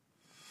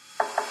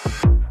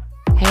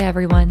Hi,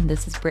 everyone.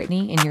 This is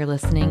Brittany, and you're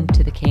listening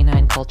to the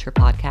Canine Culture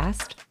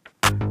Podcast,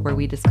 where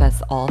we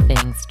discuss all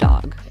things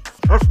dog.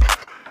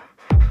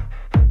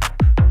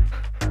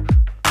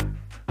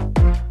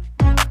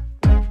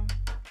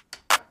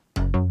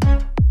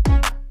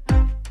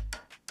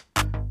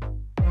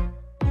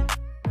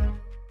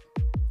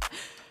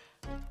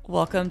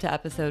 Welcome to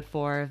episode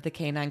 4 of the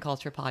Canine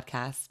Culture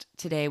Podcast.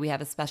 Today we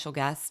have a special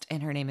guest,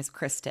 and her name is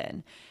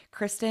Krystin.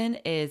 Krystin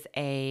is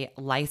a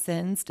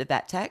licensed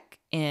vet tech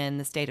in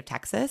the state of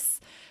Texas.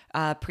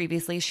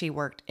 Previously, she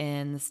worked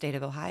in the state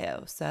of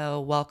Ohio. So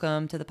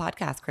welcome to the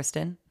podcast,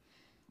 Krystin.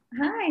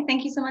 Hi,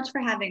 thank you so much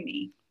for having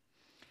me.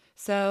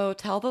 So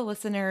tell the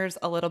listeners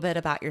a little bit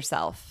about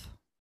yourself.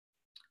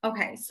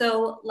 Okay,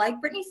 so like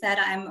Brittany said,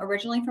 I'm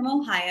originally from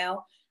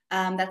Ohio.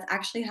 That's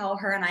actually how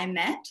her and I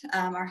met.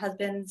 Our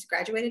husbands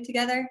graduated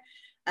together.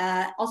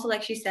 Also,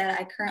 like she said,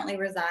 I currently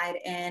reside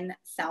in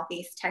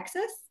Southeast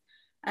Texas.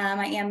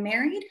 I am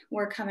married.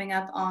 We're coming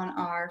up on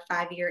our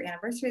 5-year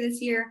anniversary this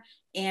year,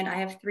 and I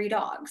have 3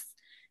 dogs.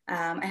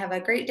 I have a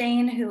Great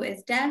Dane who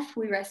is deaf.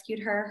 We rescued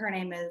her. Her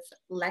name is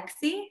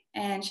Lexi,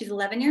 and she's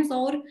 11 years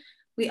old.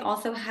 We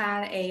also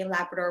have a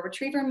Labrador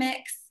Retriever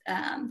mix.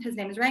 His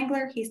name is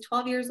Wrangler. He's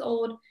 12 years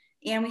old.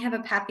 And we have a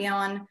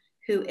Papillon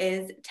who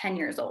is 10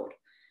 years old.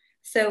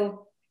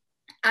 So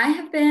I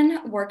have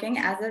been working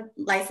as a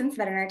licensed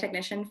veterinary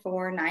technician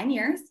for 9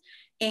 years.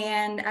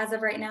 And as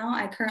of right now,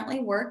 I currently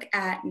work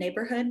at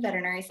Neighborhood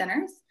Veterinary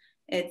Centers.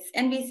 It's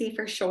NVC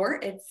for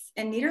short. It's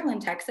in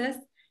Nederland, Texas.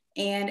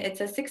 And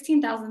it's a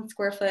 16,000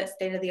 square foot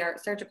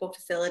state-of-the-art surgical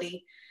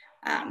facility.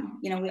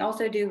 We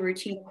also do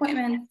routine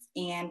appointments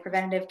and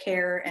preventative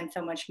care and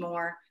so much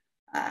more.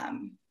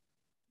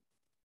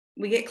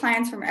 We get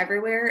clients from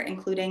everywhere,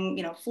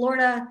 including,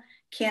 Florida,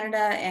 Canada,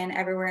 and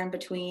everywhere in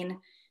between.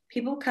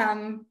 People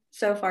come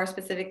so far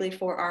specifically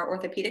for our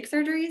orthopedic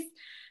surgeries.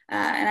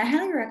 And I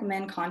highly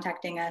recommend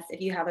contacting us if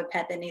you have a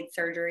pet that needs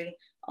surgery.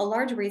 A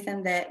large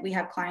reason that we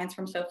have clients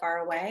from so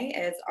far away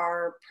is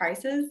our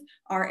prices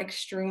are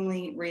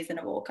extremely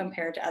reasonable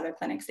compared to other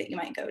clinics that you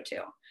might go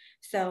to.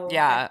 So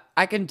yeah,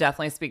 I can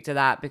definitely speak to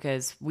that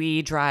because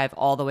we drive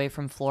all the way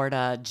from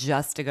Florida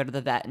just to go to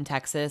the vet in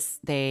Texas.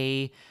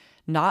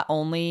 Not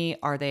only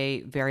are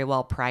they very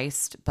well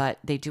priced, but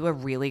they do a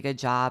really good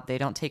job. They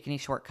don't take any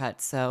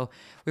shortcuts. So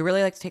we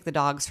really like to take the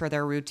dogs for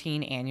their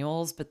routine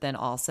annuals, but then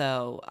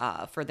also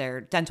for their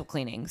dental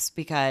cleanings,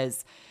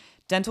 because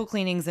dental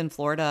cleanings in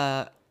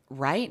Florida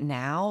right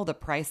now, the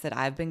price that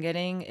I've been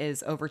getting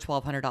is over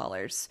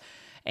 $1,200.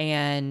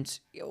 And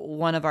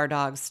one of our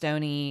dogs,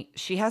 Stony,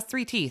 she has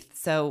 3 teeth.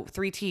 So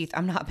 3 teeth,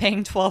 I'm not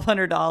paying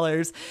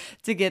 $1,200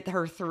 to get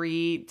her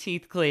 3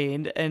 teeth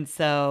cleaned. And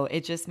so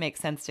it just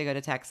makes sense to go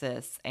to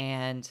Texas.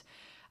 And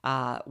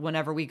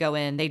whenever we go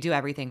in, they do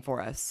everything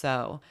for us.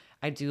 So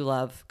I do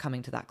love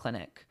coming to that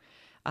clinic.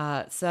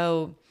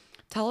 So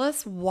tell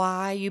us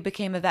why you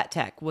became a vet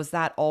tech. Was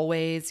that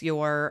always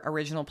your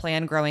original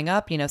plan growing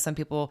up? Some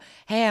people,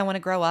 hey, I want to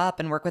grow up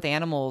and work with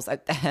animals.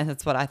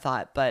 That's what I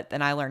thought. But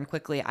then I learned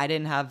quickly I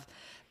didn't have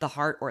the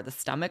heart or the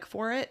stomach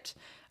for it.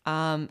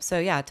 So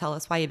yeah, tell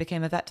us why you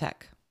became a vet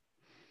tech.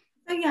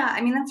 So yeah,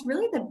 that's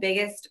really the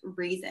biggest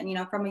reason,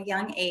 from a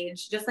young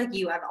age, just like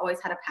you, I've always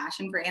had a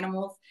passion for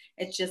animals.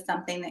 It's just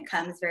something that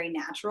comes very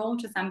natural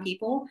to some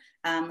people,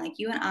 like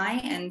you and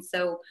I. And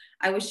so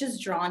I was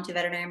just drawn to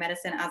veterinary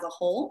medicine as a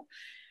whole.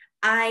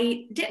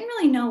 I didn't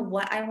really know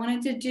what I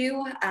wanted to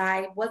do.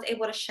 I was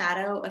able to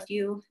shadow a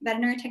few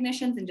veterinary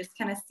technicians and just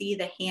kind of see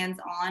the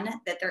hands-on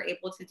that they're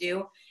able to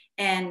do.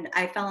 And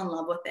I fell in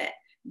love with it.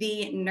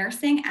 The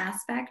nursing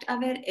aspect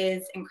of it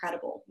is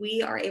incredible.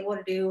 We are able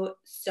to do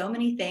so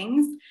many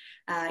things.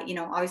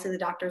 Obviously the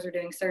doctors are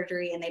doing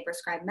surgery and they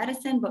prescribe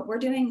medicine, but we're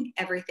doing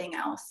everything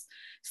else.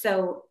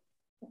 So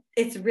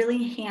it's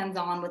really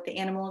hands-on with the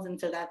animals. And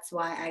so that's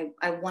why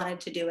I wanted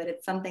to do it.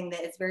 It's something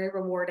that is very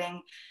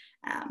rewarding.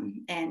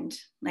 And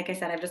like I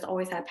said, I've just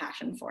always had a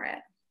passion for it.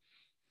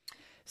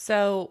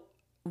 So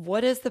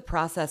what is the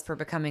process for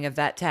becoming a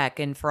vet tech?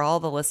 And for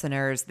all the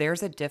listeners,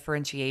 there's a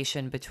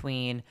differentiation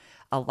between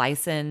a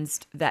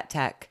licensed vet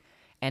tech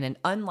and an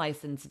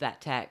unlicensed vet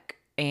tech.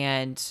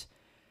 And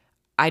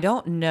I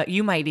don't know,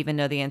 you might even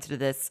know the answer to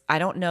this. I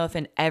don't know if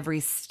in every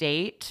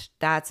state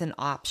that's an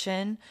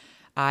option.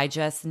 I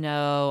just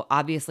know,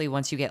 obviously,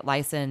 once you get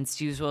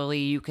licensed, usually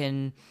you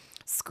can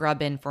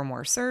scrub in for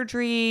more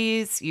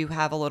surgeries. You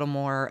have a little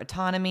more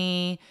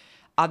autonomy.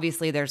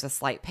 Obviously, there's a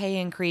slight pay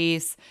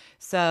increase.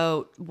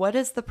 So what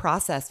is the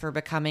process for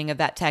becoming a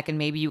vet tech? And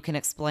maybe you can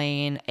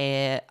explain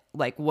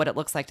what it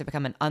looks like to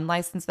become an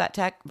unlicensed vet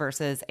tech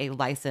versus a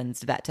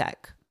licensed vet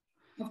tech.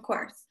 Of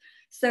course.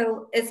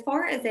 So as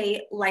far as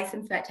a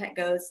licensed vet tech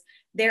goes,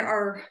 there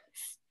are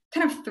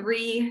kind of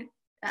 3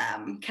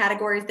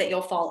 categories that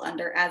you'll fall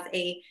under as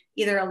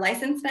either a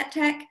licensed vet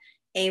tech,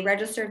 a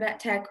registered vet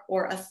tech,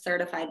 or a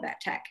certified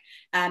vet tech.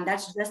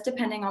 That's just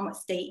depending on what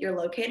state you're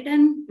located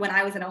in. When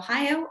I was in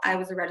Ohio, I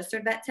was a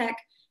registered vet tech.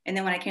 And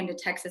then when I came to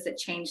Texas, it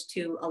changed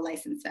to a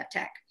licensed vet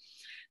tech.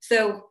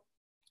 So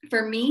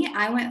For me,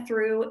 I went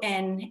through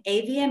an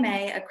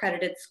AVMA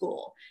accredited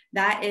school.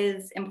 That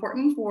is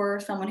important for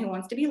someone who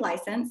wants to be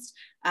licensed.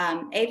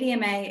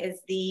 AVMA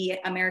is the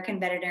American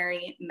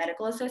Veterinary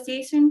Medical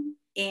Association,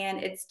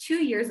 and it's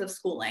 2 years of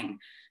schooling.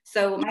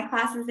 So my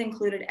classes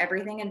included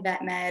everything in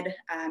vet med,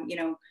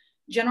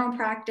 general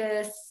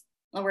practice,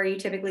 where you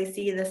typically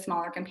see the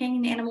smaller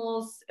companion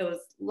animals. It was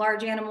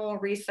large animal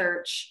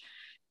research,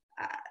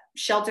 uh,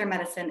 shelter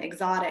medicine,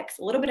 exotics,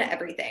 a little bit of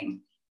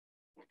everything.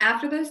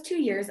 After those 2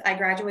 years, I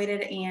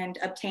graduated and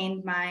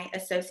obtained my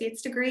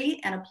associate's degree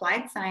in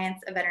applied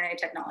science of veterinary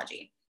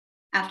technology.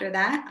 After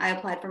that, I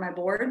applied for my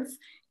boards.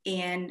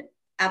 And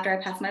after I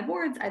passed my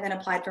boards, I then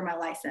applied for my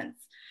license.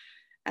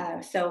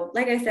 So,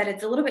 like I said,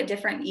 it's a little bit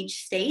different in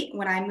each state.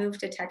 When I moved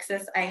to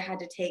Texas, I had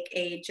to take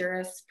a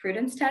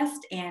jurisprudence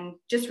test and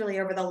just really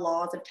over the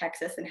laws of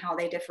Texas and how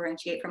they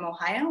differentiate from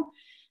Ohio.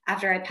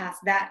 After I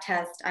passed that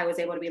test, I was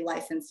able to be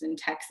licensed in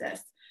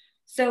Texas.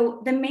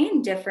 So, the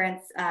main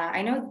difference,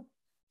 I know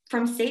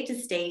from state to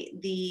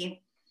state, the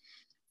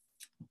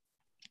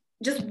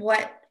just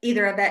what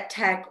either a vet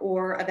tech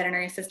or a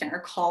veterinary assistant are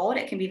called,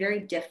 it can be very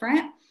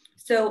different.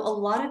 So a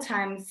lot of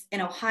times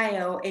in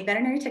Ohio, a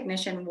veterinary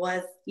technician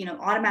was,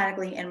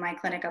 automatically in my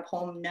clinic up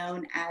home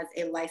known as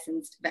a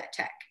licensed vet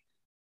tech.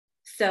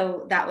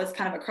 So that was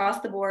kind of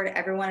across the board.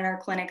 Everyone in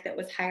our clinic that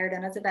was hired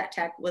in as a vet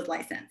tech was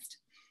licensed.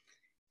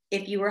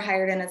 If you were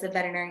hired in as a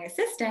veterinary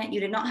assistant, you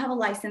did not have a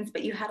license,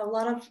 but you had a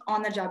lot of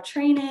on-the-job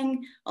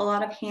training, a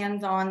lot of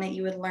hands-on that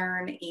you would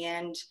learn,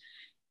 and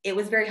it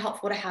was very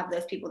helpful to have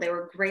those people. They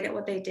were great at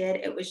what they did.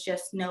 It was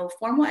just no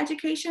formal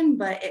education,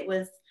 but it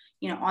was,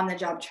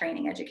 on-the-job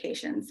training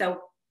education.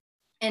 So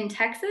in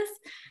Texas,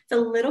 it's a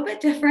little bit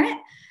different.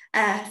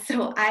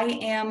 So I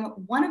am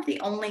one of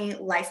the only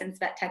licensed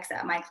vet techs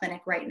at my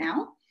clinic right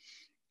now,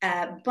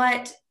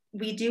 but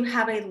we do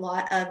have a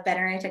lot of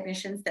veterinary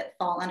technicians that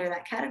fall under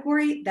that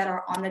category that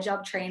are on the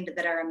job trained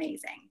that are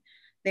amazing.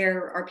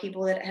 There are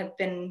people that have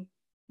been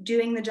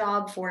doing the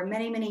job for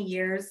many, many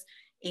years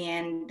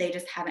and they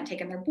just haven't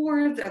taken their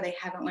boards or they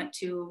haven't went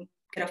to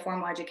get a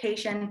formal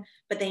education,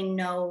 but they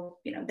know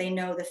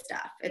the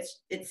stuff.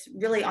 It's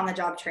really on the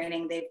job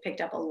training. They've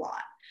picked up a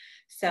lot.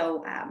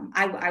 So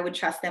I would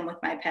trust them with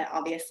my pet,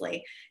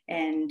 obviously.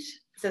 And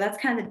so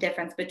that's kind of the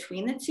difference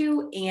between the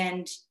two.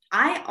 And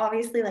I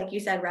obviously, like you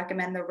said,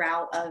 recommend the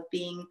route of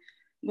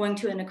going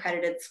to an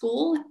accredited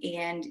school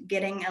and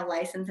getting a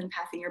license and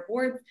passing your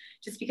boards,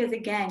 just because,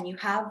 again, you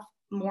have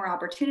more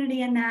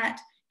opportunity in that.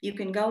 You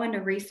can go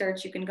into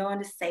research, you can go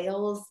into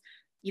sales,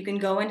 you can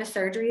go into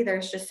surgery.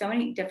 There's just so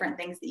many different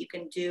things that you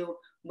can do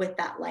with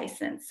that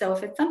license. So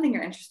if it's something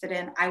you're interested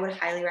in, I would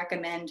highly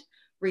recommend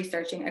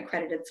researching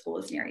accredited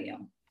schools near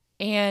you.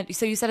 And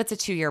so you said it's a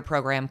 2-year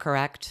program,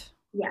 correct?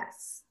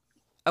 Yes.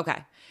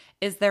 Okay.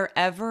 Is there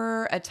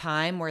ever a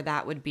time where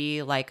that would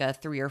be like a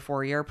 3 or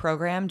 4-year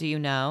program? Do you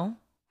know?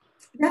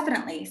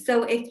 Definitely.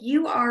 So if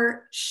you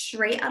are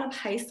straight out of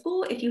high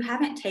school, if you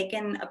haven't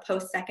taken a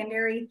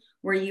post-secondary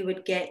where you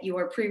would get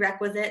your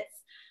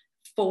prerequisites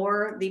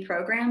for the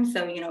program,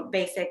 so,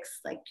 basics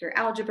like your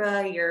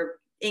algebra, your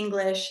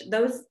English,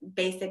 those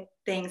basic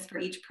things for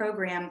each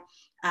program,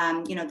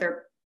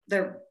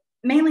 they're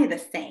mainly the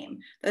same.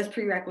 Those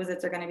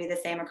prerequisites are going to be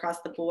the same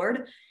across the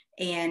board.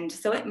 And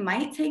so it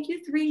might take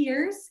you 3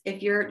 years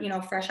if you're,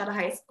 fresh out of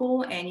high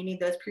school and you need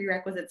those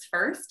prerequisites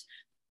first.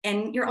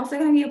 And you're also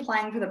going to be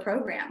applying for the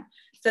program.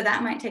 So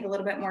that might take a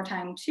little bit more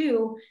time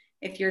too.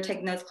 If you're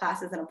taking those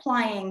classes and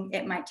applying,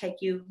 it might take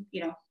you,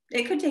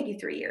 it could take you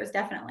 3 years,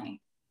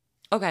 definitely.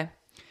 Okay.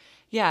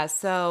 Yeah.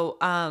 So,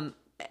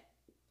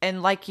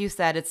 and like you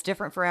said, it's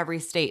different for every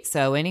state.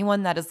 So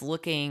anyone that is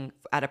looking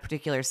at a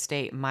particular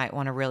state might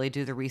want to really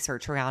do the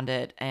research around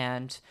it.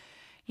 And,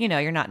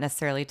 you're not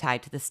necessarily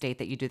tied to the state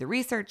that you do the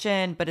research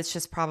in, but it's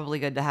just probably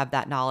good to have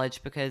that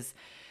knowledge because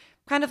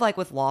kind of like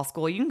with law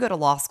school, you can go to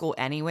law school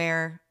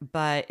anywhere,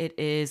 but it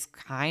is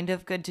kind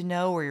of good to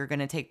know where you're going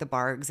to take the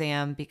bar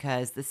exam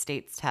because the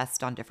states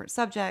test on different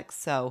subjects.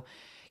 So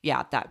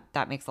yeah,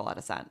 that makes a lot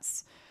of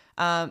sense.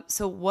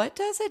 So what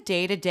does a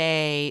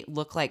day-to-day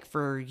look like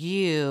for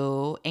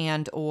you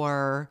and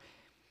or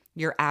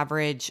your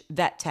average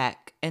vet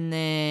tech? And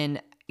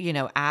then,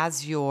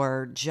 as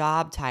your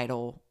job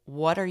title,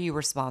 what are you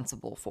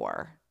responsible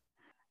for?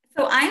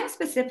 So I am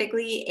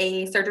specifically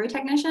a surgery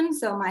technician.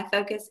 So my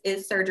focus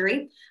is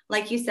surgery.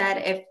 Like you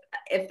said,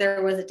 if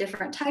there was a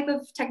different type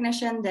of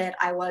technician that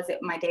I was,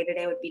 my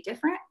day-to-day would be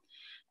different.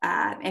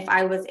 If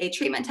I was a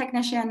treatment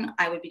technician,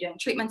 I would be doing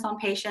treatments on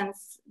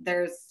patients.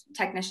 There's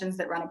technicians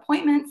that run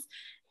appointments.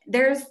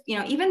 There's,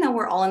 even though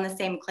we're all in the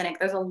same clinic,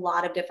 there's a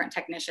lot of different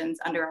technicians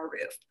under our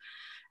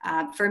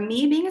roof. For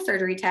me, being a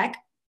surgery tech,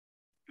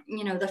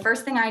 the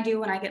first thing I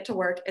do when I get to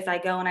work is I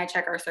go and I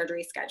check our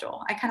surgery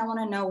schedule. I kind of want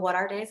to know what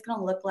our day is going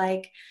to look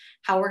like,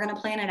 how we're going to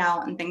plan it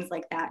out and things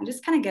like that, and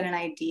just kind of get an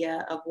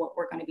idea of what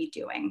we're going to be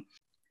doing.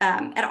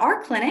 At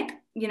our clinic,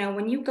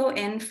 when you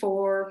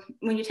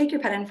take your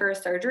pet in for a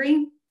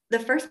surgery, the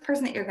first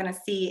person that you're going to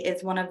see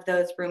is one of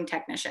those room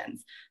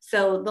technicians.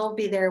 So they'll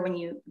be there when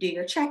you do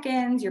your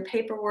check-ins, your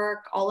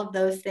paperwork, all of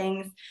those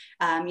things.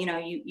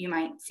 You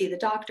might see the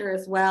doctor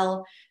as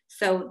well.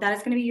 So that is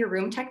going to be your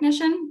room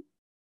technician.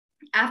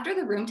 After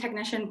the room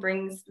technician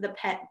brings the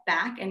pet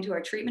back into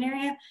our treatment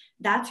area,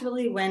 that's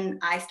really when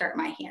I start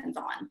my hands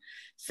on.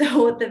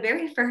 So the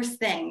very first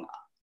thing,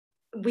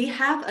 we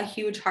have a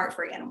huge heart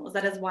for animals.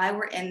 That is why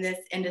we're in this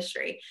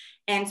industry.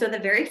 And so the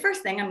very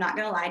first thing, I'm not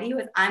going to lie to you,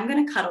 is I'm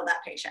going to cuddle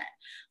that patient.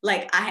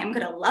 Like, I am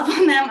going to love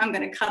on them. I'm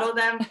going to cuddle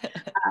them.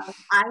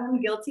 I am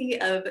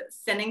guilty of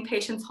sending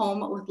patients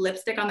home with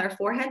lipstick on their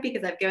forehead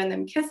because I've given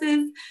them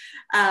kisses.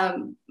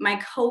 My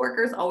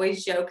coworkers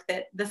always joke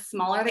that the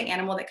smaller the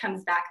animal that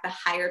comes back, the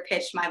higher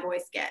pitched my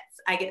voice gets.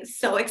 I get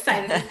so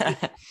excited.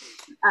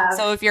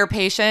 So if your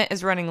patient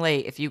is running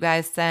late, if you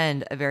guys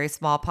send a very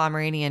small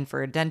Pomeranian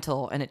for a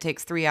dental and it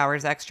takes 3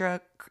 hours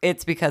extra,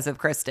 it's because of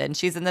Krystin.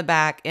 She's in the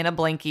back in a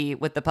blankie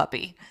with the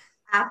puppy.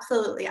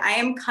 Absolutely. I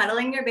am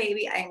cuddling your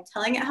baby. I am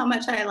telling it how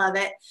much I love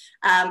it.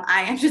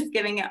 I am just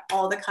giving it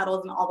all the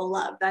cuddles and all the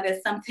love. That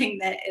is something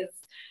that is,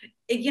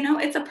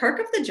 it's a perk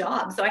of the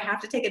job. So I have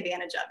to take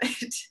advantage of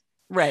it.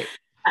 Right.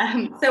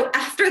 So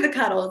after the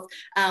cuddles,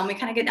 we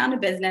kind of get down to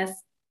business.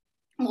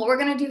 What we're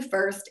going to do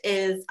first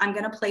is I'm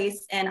going to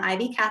place an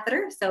IV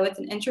catheter. So it's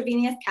an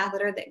intravenous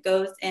catheter that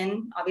goes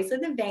in, obviously,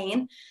 the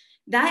vein.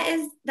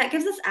 That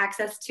gives us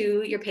access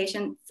to your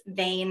patient's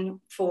vein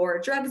for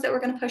drugs that we're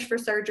going to push for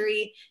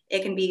surgery.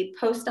 It can be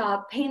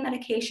post-op pain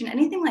medication,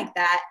 anything like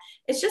that.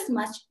 It's just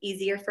much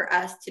easier for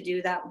us to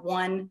do that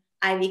one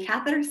IV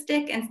catheter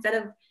stick instead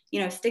of,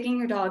 sticking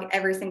your dog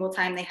every single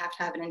time they have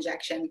to have an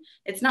injection.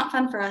 It's not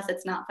fun for us.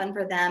 It's not fun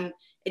for them.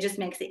 It just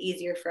makes it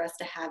easier for us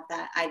to have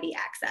that IV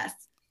access.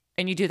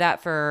 And you do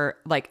that for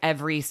like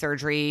every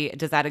surgery.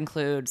 Does that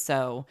include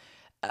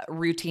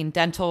routine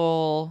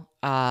dental,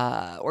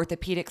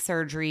 orthopedic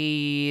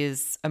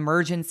surgeries,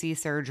 emergency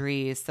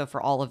surgeries? So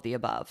for all of the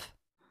above.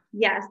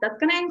 Yes, that's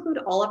going to include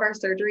all of our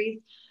surgeries.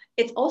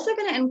 It's also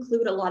going to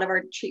include a lot of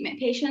our treatment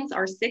patients,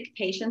 our sick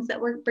patients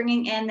that we're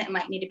bringing in that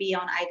might need to be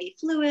on IV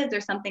fluids or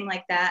something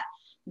like that.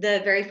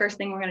 The very first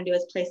thing we're going to do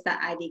is place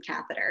that IV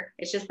catheter.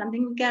 It's just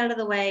something we get out of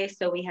the way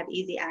so we have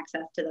easy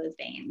access to those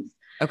veins.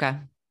 Okay.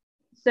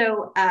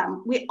 So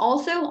we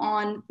also,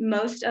 on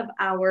most of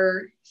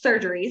our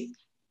surgeries,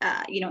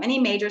 any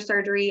major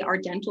surgery, our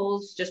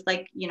dentals, just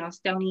like,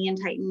 Stony and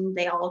Titan,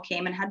 they all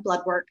came and had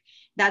blood work.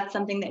 That's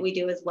something that we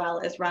do as well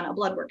as run a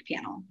blood work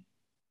panel.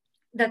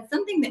 That's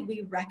something that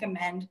we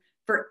recommend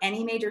for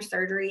any major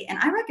surgery. And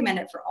I recommend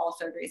it for all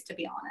surgeries, to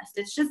be honest.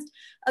 It's just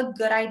a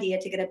good idea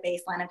to get a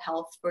baseline of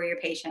health for your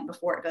patient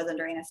before it goes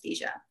under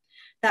anesthesia.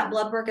 That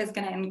blood work is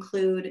going to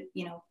include,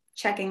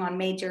 checking on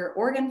major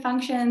organ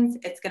functions.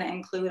 It's going to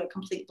include a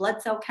complete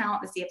blood cell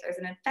count to see if there's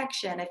an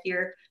infection, if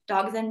your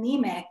dog's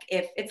anemic,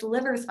 if its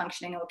liver is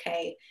functioning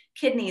okay,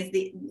 kidneys,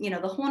 the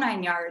whole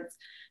 9 yards.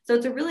 So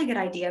it's a really good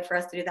idea for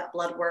us to do that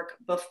blood work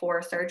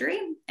before surgery.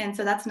 And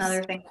so that's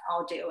another thing that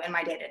I'll do in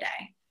my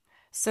day-to-day.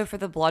 So for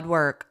the blood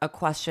work, a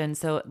question.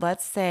 So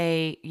let's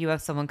say you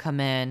have someone come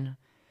in,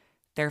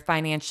 they're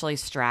financially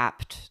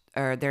strapped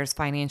or there's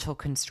financial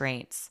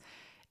constraints.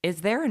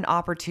 Is there an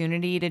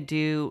opportunity to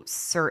do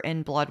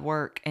certain blood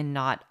work and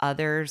not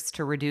others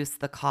to reduce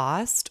the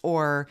cost?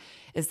 Or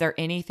is there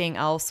anything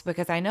else?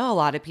 Because I know a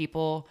lot of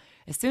people,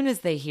 as soon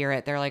as they hear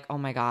it, they're like, oh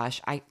my gosh,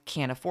 I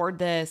can't afford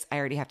this. I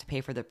already have to pay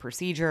for the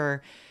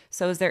procedure.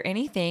 So is there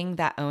anything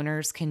that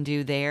owners can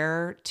do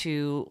there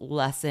to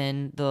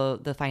lessen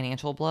the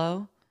financial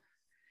blow?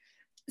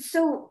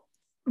 So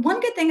one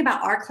good thing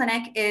about our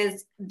clinic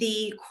is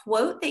the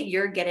quote that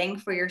you're getting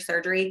for your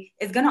surgery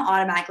is going to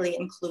automatically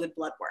include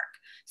blood work.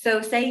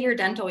 So say your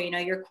dental,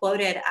 you're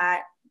quoted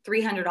at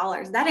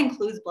 $300. That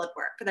includes blood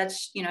work.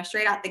 That's,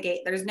 straight out the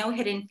gate. There's no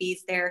hidden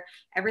fees there.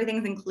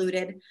 Everything's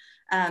included.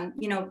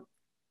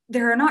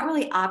 There are not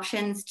really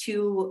options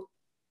to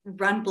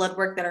run blood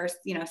work that are,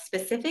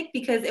 specific,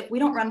 because if we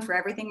don't run for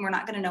everything, we're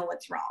not going to know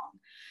what's wrong.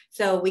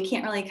 So we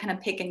can't really kind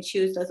of pick and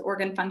choose those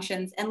organ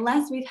functions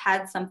unless we've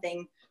had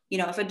something,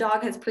 if a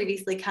dog has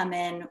previously come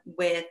in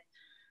with,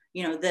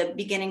 the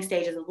beginning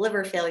stages of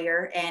liver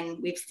failure, and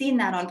we've seen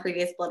that on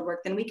previous blood work,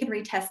 then we can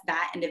retest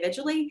that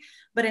individually.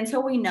 But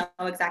until we know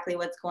exactly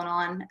what's going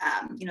on,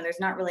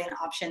 there's not really an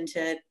option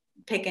to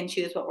pick and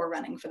choose what we're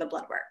running for the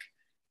blood work.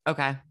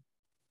 Okay.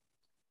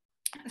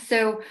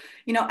 So,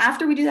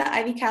 after we do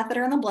that IV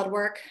catheter and the blood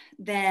work,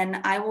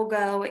 then I will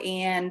go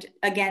and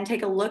again,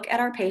 take a look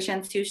at our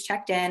patients who's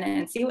checked in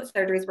and see what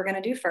surgeries we're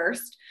going to do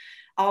first.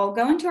 I'll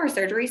go into our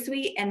surgery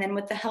suite, and then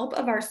with the help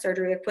of our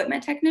surgery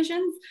equipment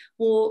technicians,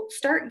 we'll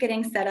start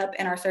getting set up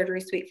in our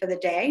surgery suite for the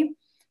day.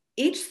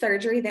 Each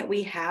surgery that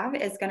we have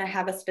is going to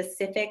have a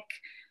specific,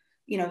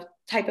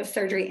 type of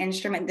surgery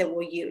instrument that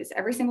we'll use.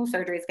 Every single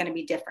surgery is going to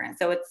be different.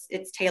 So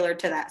it's tailored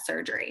to that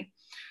surgery.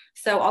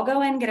 So I'll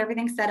go in, get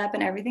everything set up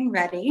and everything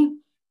ready.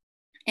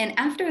 And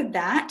after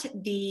that,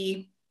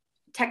 the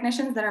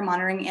technicians that are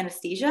monitoring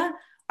anesthesia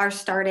are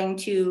starting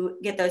to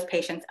get those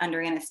patients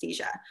under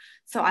anesthesia.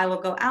 So I will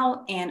go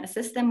out and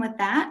assist them with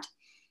that.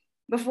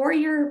 before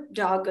your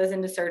dog goes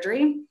into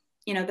surgery,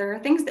 there are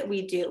things that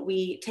we do.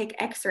 We take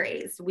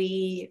x-rays.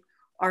 We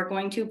are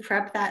going to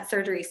prep that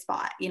surgery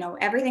spot.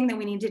 Everything that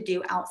we need to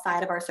do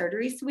outside of our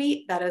surgery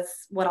suite, that is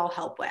what I'll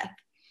help with.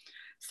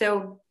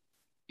 So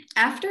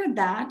after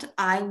that,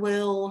 I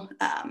will,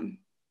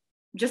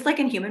 just like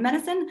in human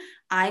medicine,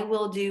 I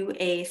will do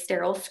a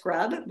sterile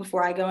scrub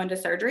before I go into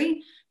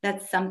surgery.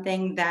 That's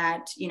something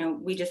that,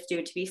 we just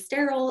do to be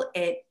sterile.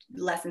 It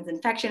lessens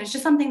infection. It's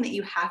just something that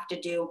you have to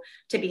do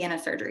to be in a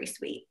surgery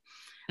suite.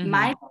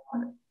 Mm-hmm.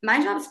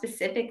 My job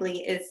specifically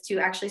is to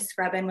actually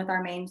scrub in with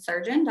our main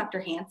surgeon, Dr.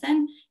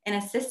 Hansen, and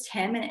assist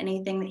him in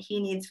anything that he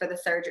needs for the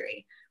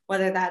surgery,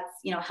 whether that's,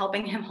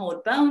 helping him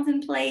hold bones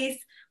in place,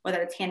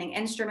 whether it's handing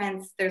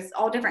instruments. There's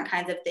all different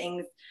kinds of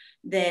things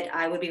that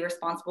I would be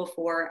responsible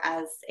for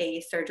as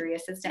a surgery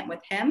assistant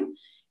with him.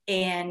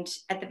 And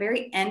at the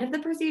very end of the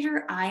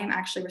procedure, I am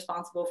actually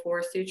responsible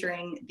for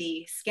suturing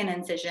the skin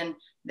incision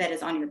that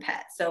is on your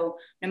pet. So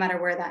no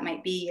matter where that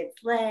might be,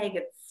 its leg,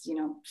 its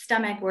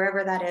stomach,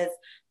 wherever that is,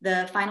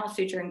 the final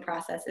suturing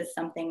process is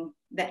something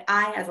that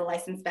I, as a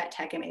licensed vet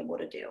tech, am able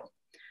to do.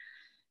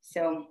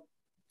 So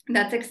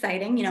that's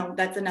exciting.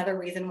 That's another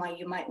reason why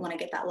you might want to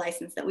get that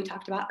license that we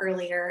talked about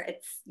earlier.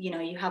 It's,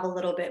 you have a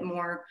little bit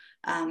more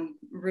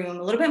room,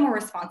 a little bit more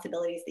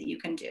responsibilities that you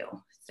can do.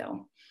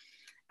 So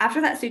after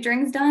that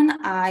suturing is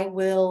done, I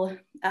will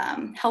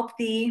help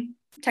the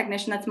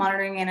technician that's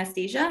monitoring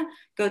anesthesia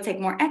go take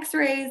more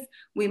x-rays.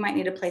 We might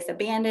need to place a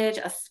bandage,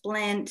 a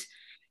splint,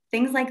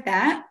 things like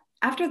that.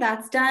 After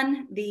that's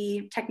done,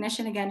 the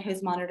technician, again,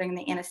 who's monitoring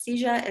the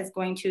anesthesia, is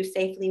going to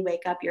safely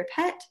wake up your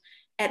pet.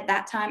 At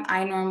that time,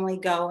 I normally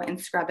go and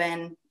scrub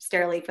in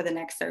sterilely for the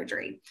next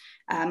surgery.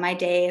 My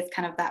day is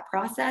kind of that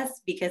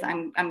process because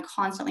I'm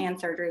constantly in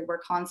surgery. We're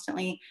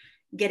constantly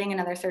getting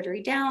another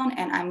surgery down,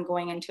 and I'm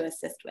going in to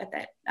assist with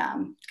it,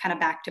 kind of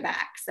back to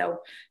back. So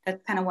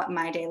that's kind of what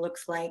my day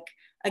looks like.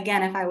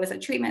 Again, if I was a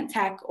treatment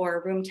tech or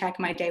a room tech,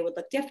 my day would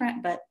look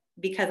different, but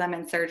because I'm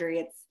in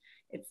surgery,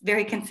 it's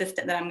very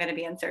consistent that I'm going to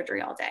be in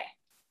surgery all day.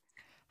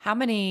 How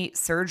many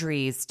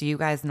surgeries do you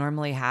guys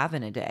normally have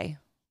in a day?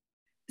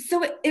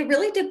 So it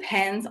really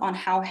depends on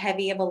how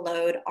heavy of a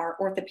load our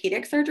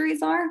orthopedic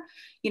surgeries are.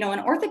 An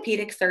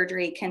orthopedic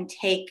surgery can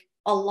take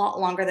a lot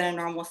longer than a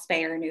normal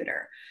spay or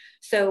neuter.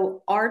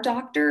 So our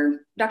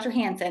doctor, Dr.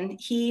 Hansen,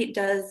 he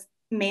does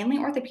mainly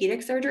orthopedic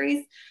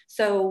surgeries.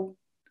 So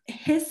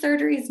his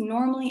surgery is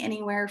normally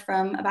anywhere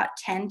from about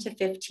 10 to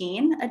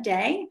 15 a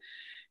day.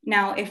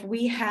 Now, if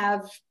we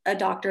have a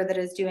doctor that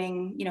is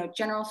doing,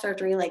 general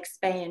surgery like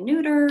spay and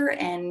neuter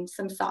and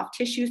some soft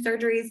tissue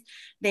surgeries,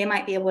 they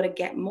might be able to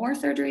get more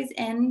surgeries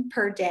in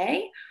per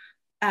day.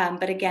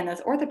 But again,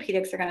 those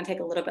orthopedics are going to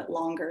take a little bit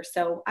longer.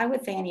 So I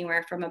would say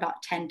anywhere from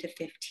about 10 to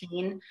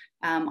 15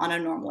 on a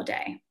normal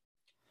day.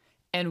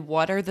 And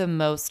what are the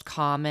most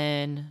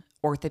common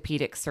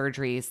orthopedic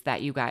surgeries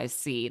that you guys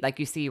see? Like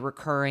you see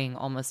recurring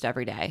almost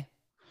every day?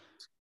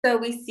 So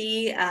we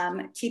see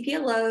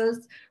TPLOs,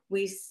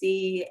 we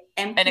see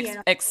And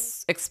MPL.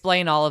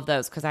 explain all of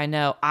those, because I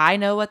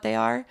know what they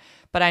are,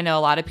 but I know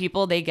a lot of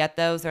people, they get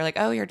those. They're like,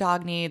 oh, your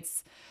dog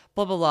needs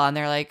blah, blah, blah. And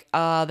they're like,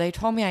 they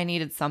told me I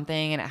needed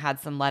something and it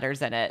had some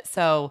letters in it.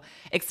 So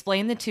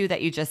explain the two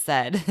that you just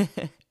said.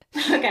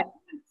 Okay.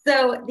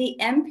 So the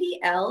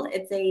MPL,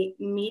 it's a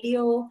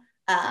medial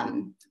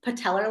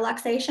patellar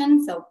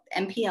luxation. So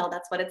MPL,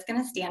 that's what it's going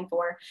to stand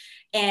for.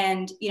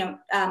 And,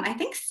 I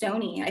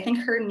think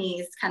her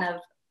knees kind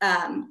of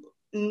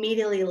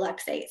medially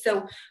luxate.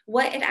 So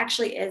what it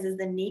actually is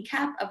the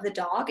kneecap of the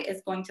dog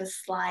is going to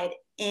slide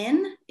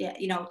in,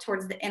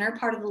 towards the inner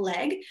part of the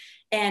leg.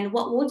 And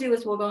what we'll do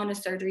is we'll go into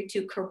surgery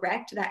to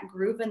correct that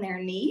groove in their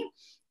knee.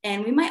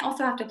 And we might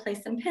also have to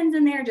place some pins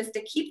in there just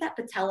to keep that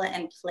patella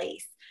in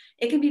place.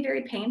 It can be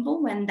very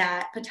painful when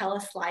that patella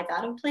slides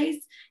out of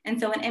place. And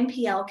so an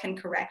MPL can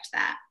correct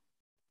that.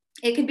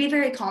 It could be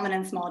very common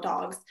in small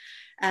dogs.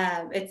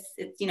 It's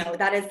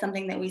that is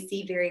something that we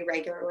see very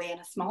regularly in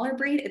a smaller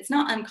breed. It's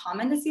not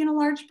uncommon to see in a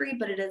large breed,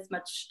 but it is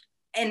much,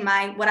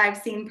 what I've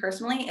seen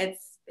personally,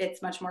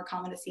 it's much more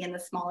common to see in the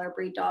smaller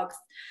breed dogs.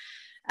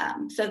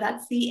 So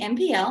that's the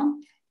MPL.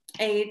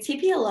 A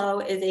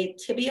TPLO is a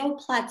tibial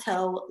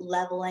plateau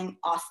leveling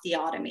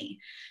osteotomy.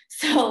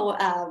 So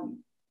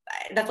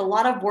that's a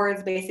lot of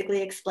words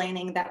basically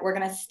explaining that we're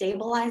going to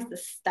stabilize the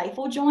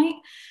stifle joint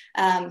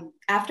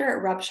after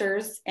it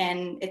ruptures,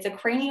 and it's a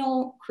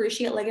cranial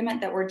cruciate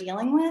ligament that we're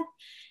dealing with.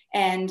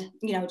 And,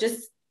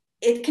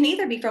 it can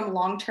either be from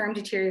long-term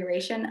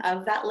deterioration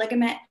of that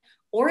ligament,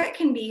 or it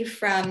can be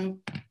from,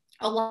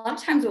 a lot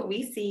of times what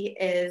we see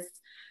is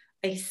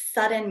a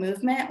sudden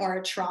movement or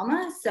a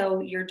trauma. So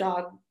your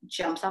dog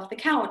jumps off the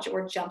couch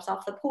or jumps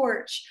off the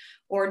porch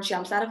or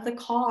jumps out of the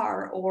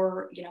car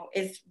or,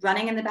 is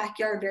running in the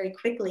backyard very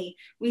quickly.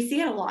 We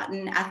see it a lot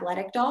in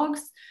athletic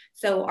dogs.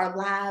 So our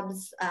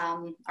labs,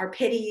 our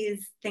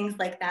pitties, things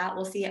like that,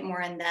 we'll see it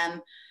more in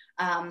them.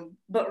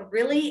 But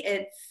really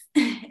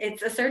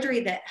it's a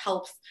surgery that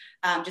helps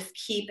just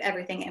keep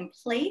everything in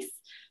place.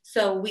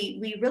 So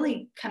we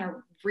really kind of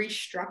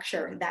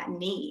restructure that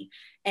knee.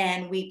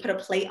 And we put a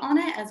plate on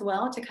it as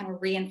well to kind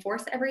of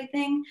reinforce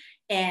everything.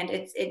 And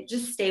it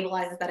just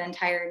stabilizes that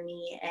entire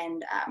knee.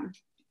 And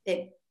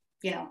it,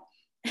 you know,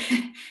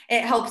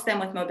 it helps them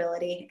with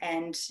mobility.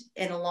 And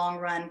in the long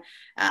run,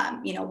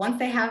 once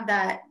they have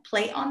that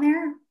plate on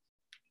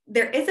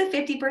there is a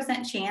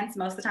 50% chance,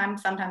 most of the time,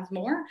 sometimes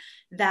more,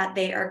 that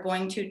they are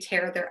going to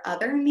tear their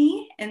other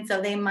knee. And so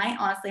they might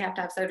honestly have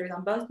to have surgeries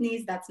on both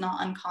knees. That's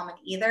not uncommon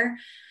either.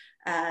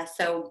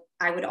 So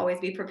I would always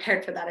be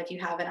prepared for that if you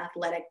have an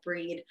athletic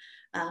breed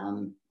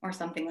or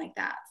something like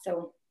that.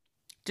 So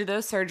do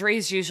those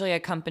surgeries usually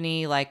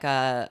accompany like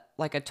a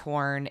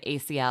torn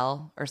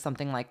ACL or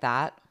something like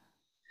that?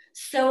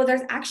 So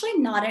there's actually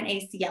not an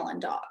ACL in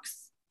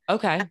dogs.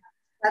 Okay.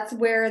 That's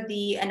where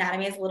the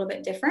anatomy is a little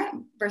bit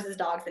different versus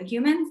dogs and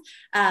humans.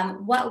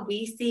 What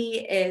we see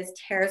is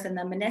tears in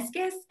the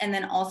meniscus, and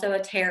then also a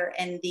tear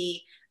in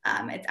the,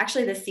 it's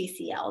actually the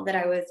CCL that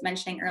I was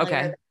mentioning earlier,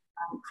 Okay.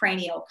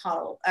 Cranial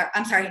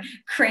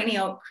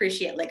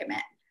cruciate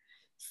ligament.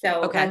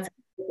 So Okay. that's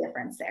the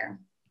difference there.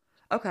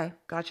 Okay.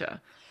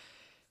 Gotcha.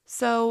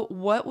 So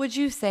what would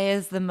you say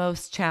is the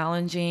most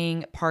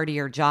challenging part of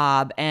your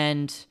job?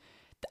 And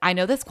I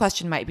know this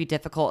question might be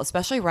difficult,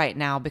 especially right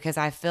now, because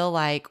I feel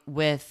like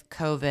with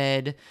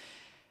COVID,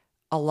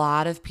 a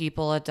lot of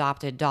people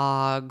adopted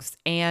dogs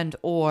and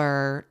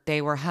or they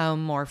were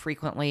home more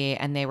frequently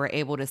and they were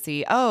able to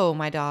see, oh,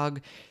 my dog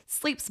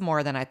sleeps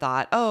more than I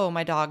thought. Oh,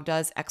 my dog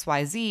does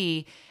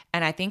XYZ.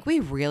 And I think we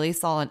really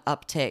saw an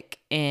uptick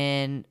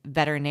in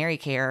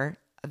veterinarian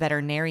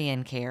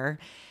care.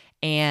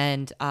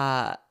 And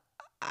I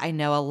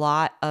know a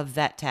lot of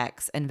vet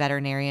techs and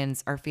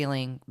veterinarians are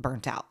feeling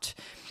burnt out.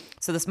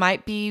 So this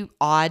might be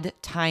odd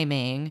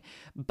timing,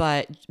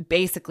 but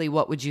basically,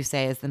 what would you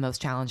say is the most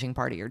challenging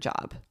part of your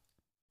job?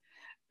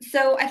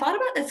 So I thought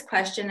about this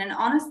question, and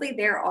honestly,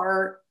 there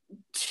are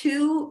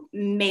two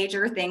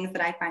major things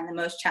that I find the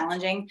most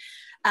challenging.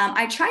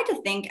 I try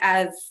to think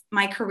as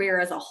my career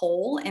as a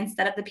whole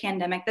instead of the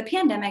pandemic. The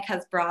pandemic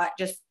has brought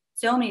just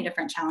so many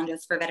different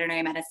challenges for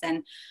veterinary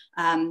medicine.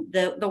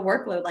 The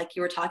workload, like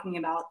you were talking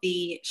about,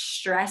 the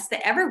stress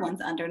that everyone's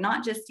under,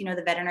 not just,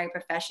 the veterinary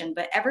profession,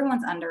 but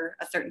everyone's under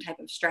a certain type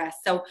of stress.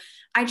 So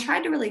I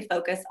tried to really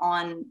focus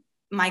on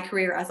my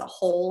career as a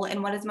whole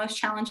and what is most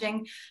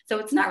challenging. So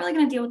it's not really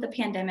going to deal with the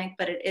pandemic,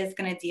 but it is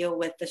going to deal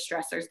with the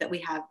stressors that we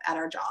have at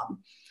our job.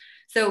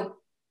 So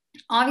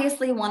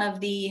obviously, one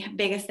of the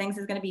biggest things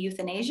is going to be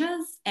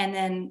euthanasias. And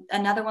then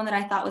another one that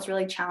I thought was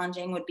really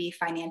challenging would be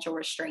financial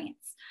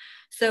restraints.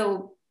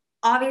 So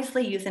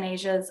obviously,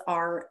 euthanasias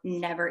are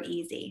never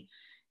easy.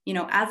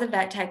 As a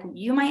vet tech,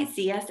 you might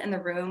see us in the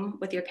room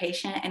with your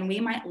patient and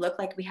we might look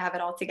like we have it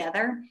all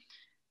together.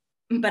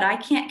 But I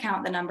can't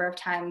count the number of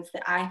times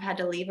that I've had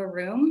to leave a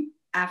room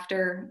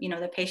after,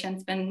 the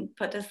patient's been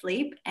put to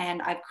sleep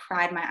and I've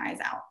cried my eyes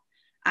out.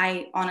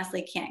 I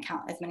honestly can't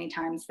count as many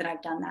times that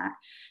I've done that.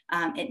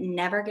 It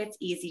never gets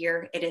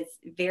easier. It is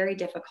very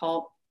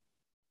difficult.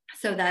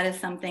 So that is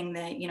something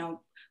that,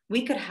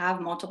 we could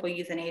have multiple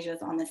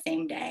euthanasias on the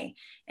same day.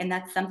 And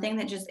that's something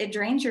that it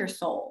drains your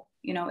soul.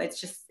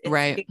 It's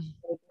Right.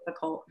 very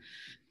difficult.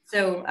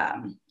 So,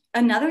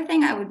 another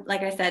thing I would,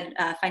 like I said,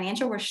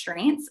 financial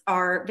restraints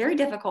are very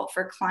difficult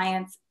for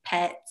clients,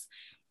 pets,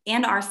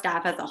 and our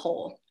staff as a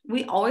whole.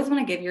 We always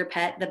want to give your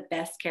pet the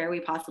best care we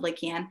possibly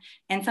can.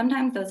 And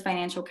sometimes those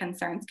financial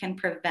concerns can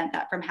prevent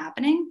that from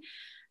happening.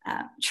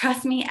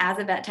 Trust me, as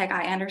a vet tech,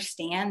 I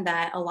understand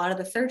that a lot of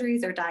the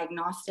surgeries or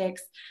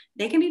diagnostics,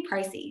 they can be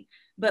pricey.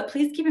 But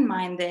please keep in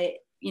mind that,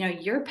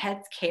 your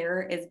pet's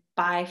care is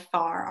by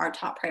far our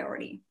top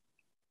priority.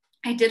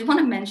 I did want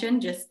to mention,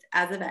 just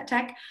as a vet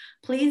tech,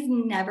 please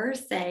never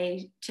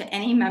say to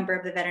any member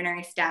of the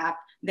veterinary staff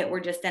that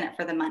we're just in it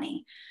for the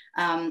money.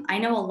 I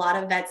know a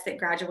lot of vets that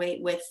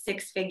graduate with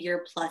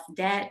 6-figure plus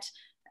debt.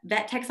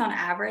 Vet techs on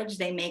average,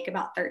 they make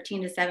about $13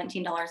 to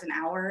 $17 an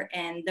hour.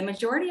 And the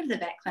majority of the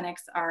vet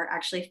clinics are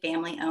actually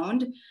family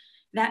owned.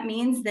 That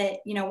means that,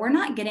 we're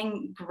not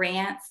getting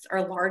grants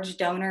or large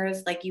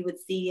donors like you would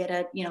see at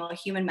a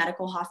human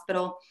medical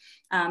hospital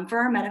for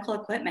our medical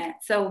equipment.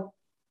 So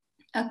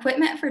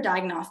equipment for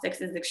diagnostics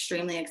is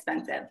extremely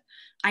expensive.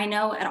 I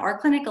know at our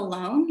clinic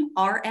alone,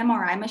 our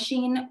MRI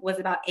machine was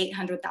about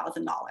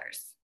 $800,000.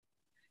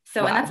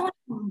 So, Wow. And that's only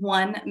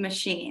one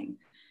machine.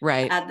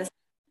 Right.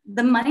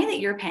 The money that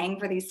you're paying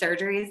for these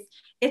surgeries,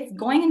 it's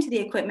going into the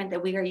equipment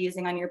that we are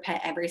using on your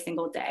pet every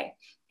single day.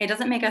 It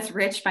doesn't make us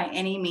rich by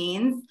any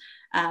means.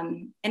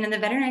 And in the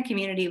veterinary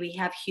community, we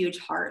have huge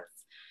hearts.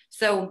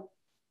 So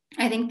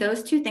I think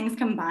those two things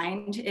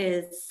combined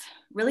is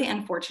really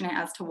unfortunate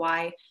as to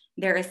why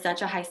there is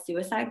such a high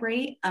suicide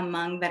rate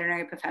among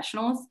veterinary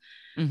professionals.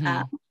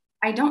 Mm-hmm.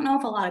 I don't know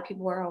if a lot of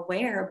people are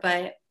aware,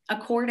 but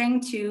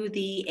according to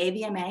the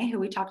AVMA, who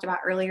we talked about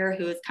earlier,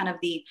 who is kind of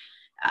the,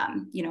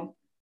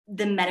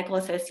 the medical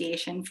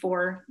association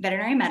for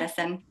veterinary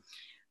medicine,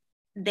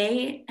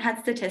 they had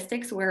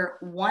statistics where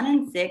 1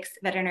 in 6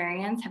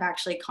 veterinarians have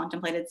actually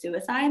contemplated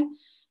suicide.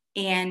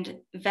 And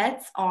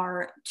vets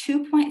are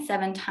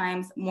 2.7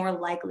 times more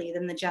likely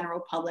than the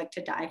general public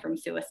to die from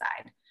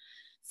suicide.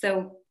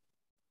 So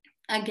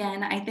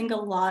again, I think a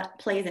lot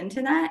plays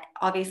into that.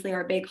 Obviously,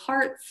 our big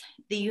hearts,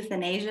 the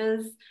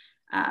euthanasias.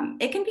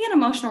 It can be an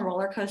emotional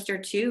roller coaster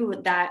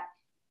too, that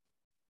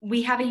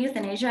we have a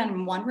euthanasia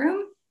in one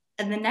room,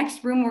 and the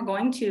next room we're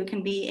going to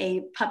can be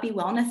a puppy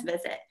wellness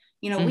visit.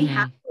 We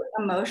have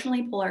Mm-hmm. to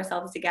emotionally pull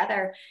ourselves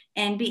together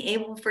and be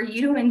able for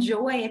you to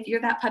enjoy. If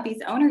you're that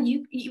puppy's owner,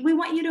 we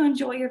want you to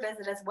enjoy your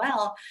visit as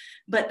well.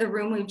 But the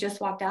room we've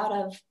just walked out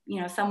of,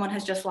 someone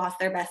has just lost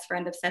their best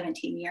friend of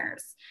 17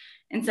 years.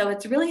 And so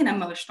it's really an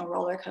emotional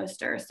roller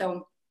coaster.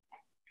 So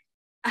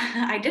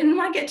I didn't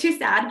want to get too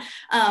sad.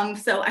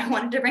 So I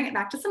wanted to bring it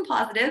back to some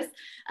positives.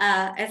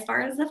 As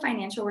far as the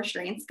financial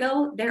restraints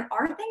go, there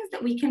are things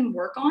that we can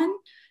work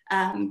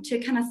on to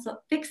kind of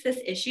fix this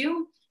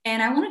issue.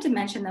 And I wanted to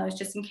mention those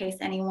just in case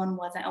anyone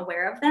wasn't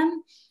aware of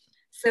them.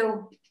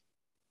 So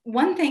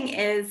one thing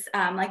is,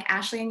 like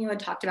Ashley and you had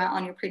talked about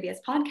on your previous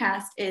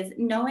podcast, is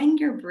knowing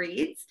your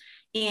breeds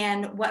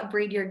and what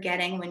breed you're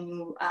getting when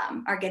you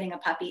are getting a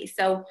puppy.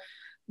 So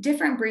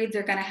different breeds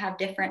are going to have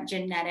different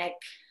genetic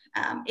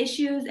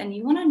issues, and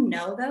you want to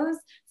know those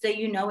so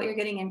you know what you're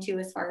getting into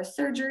as far as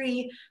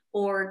surgery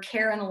or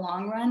care in the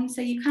long run, so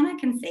you kind of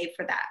can save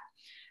for that.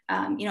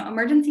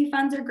 Emergency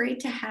funds are great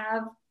to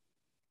have.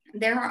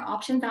 There are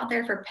options out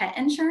there for pet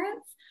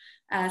insurance.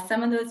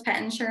 Some of those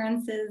pet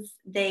insurances,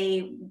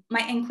 they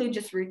might include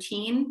just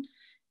routine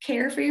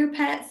care for your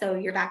pet, so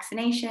your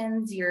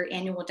vaccinations, your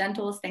annual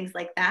dentals, things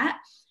like that.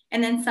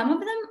 And then some of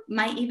them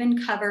might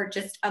even cover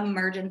just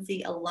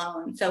emergency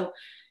alone. So,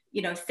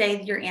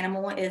 say your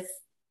animal is,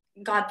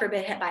 God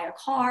forbid, hit by a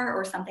car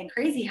or something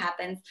crazy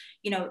happens,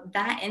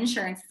 that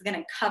insurance is going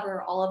to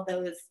cover all of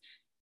those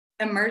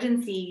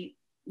emergency,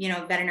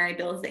 veterinary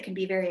bills that can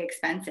be very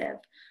expensive.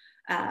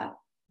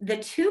 The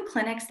two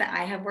clinics that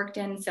I have worked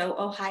in, so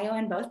Ohio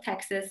and both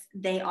Texas,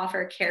 they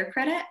offer Care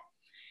Credit.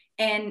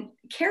 And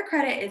Care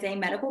Credit is a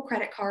medical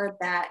credit card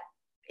that,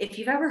 if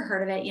you've ever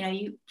heard of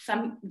it,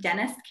 some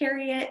dentists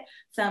carry it,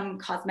 some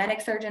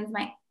cosmetic surgeons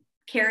might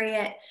carry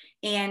it,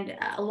 and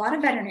a lot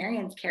of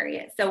veterinarians carry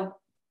it. So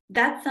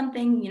that's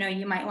something,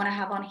 you might want to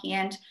have on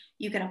hand.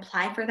 You can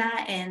apply for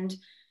that. And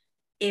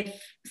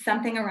if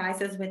something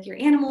arises with your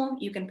animal,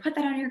 you can put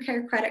that on your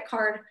Care Credit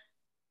card.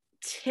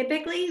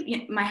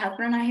 Typically, my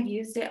husband and I have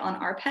used it on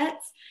our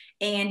pets,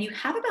 and you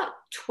have about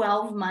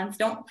 12 months.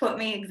 Don't quote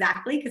me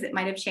exactly because it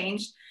might have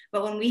changed.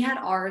 But when we had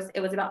ours, it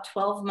was about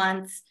 12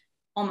 months,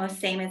 almost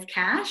same as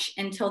cash,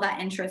 until that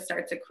interest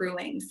starts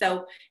accruing.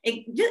 So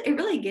it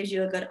really gives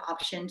you a good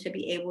option to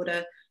be able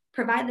to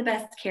provide the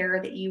best care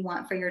that you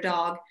want for your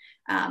dog,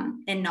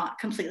 and not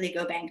completely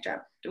go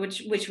bankrupt,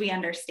 which we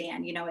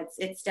understand.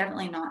 It's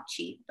definitely not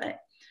cheap, but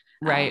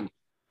Right.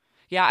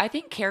 Yeah, I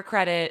think Care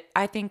Credit,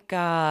 I think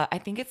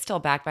it's still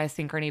backed by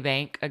Synchrony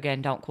Bank.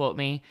 Again, don't quote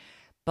me,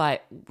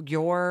 but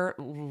your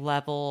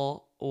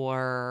level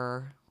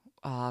or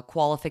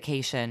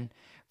qualification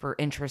for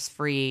interest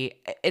free,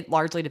 it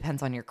largely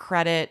depends on your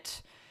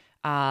credit.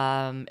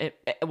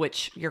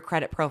 Which your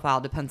credit profile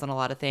depends on a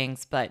lot of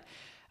things, but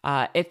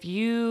I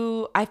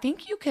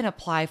think you can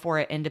apply for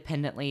it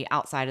independently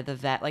outside of the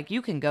vet. Like,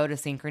 you can go to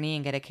Synchrony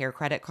and get a Care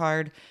Credit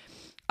card.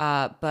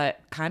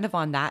 But kind of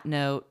on that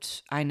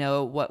note, I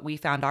know what we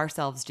found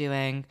ourselves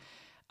doing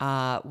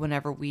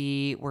whenever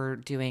we were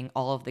doing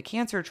all of the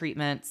cancer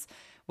treatments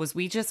was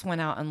we just went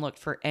out and looked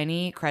for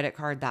any credit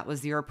card that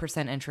was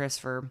 0%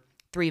 interest for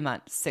 3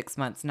 months, 6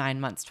 months,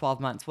 9 months, 12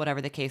 months,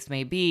 whatever the case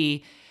may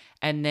be.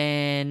 And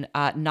then,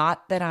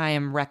 not that I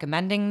am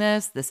recommending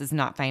this. This is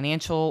not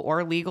financial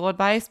or legal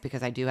advice,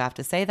 because I do have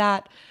to say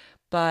that.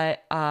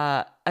 But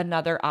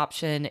another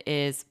option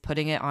is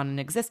putting it on an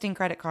existing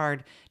credit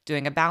card,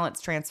 doing a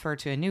balance transfer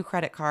to a new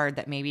credit card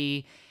that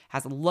maybe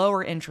has a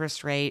lower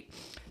interest rate.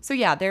 So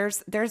yeah,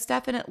 there's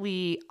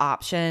definitely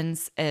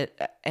options. And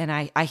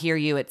I hear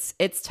you.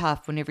 It's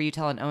tough whenever you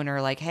tell an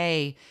owner like,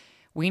 hey,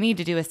 we need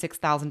to do a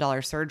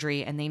 $6,000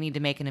 surgery and they need to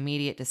make an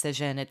immediate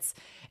decision.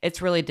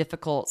 It's really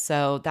difficult.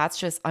 So that's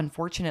just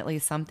unfortunately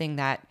something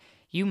that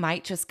you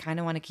might just kind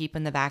of want to keep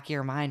in the back of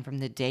your mind from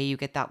the day you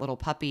get that little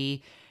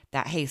puppy,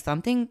 that, hey,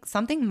 something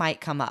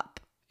might come up.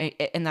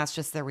 And that's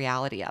just the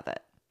reality of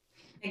it.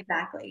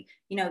 exactly.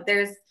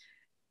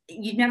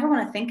 You never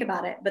want to think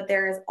about it, but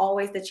there is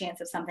always the chance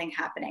of something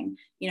happening.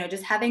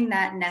 Just having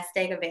that nest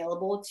egg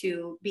available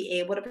to be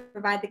able to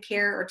provide the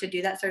care or to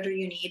do that surgery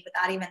you need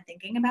without even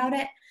thinking about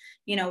it,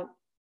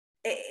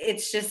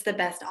 it's just the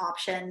best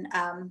option.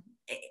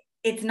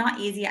 It's not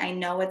easy. I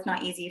know it's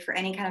not easy for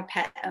any kind of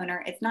pet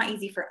owner. It's not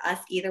easy for us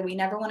either. We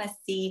never want to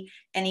see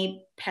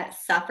any pet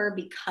suffer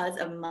because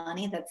of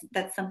money.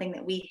 That's something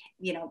that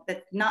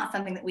that's not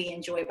something that we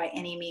enjoy by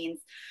any means.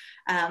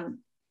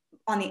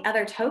 On the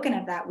other token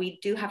of that, we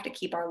do have to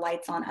keep our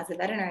lights on as a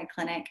veterinary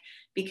clinic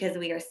because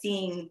we are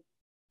seeing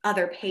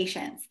other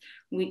patients.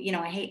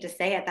 I hate to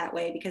say it that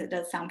way because it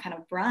does sound kind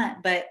of blunt,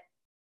 but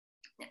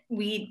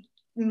we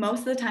most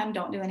of the time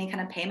don't do any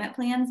kind of payment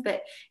plans,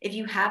 but if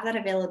you have that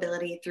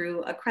availability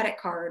through a credit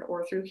card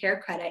or through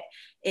Care Credit,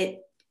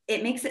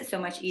 it makes it so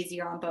much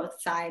easier on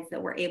both sides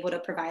that we're able to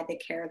provide the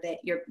care that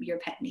your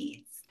pet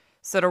needs.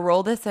 So, to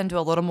roll this into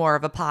a little more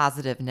of a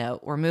positive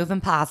note, we're moving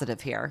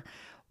positive here.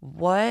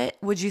 What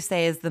would you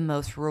say is the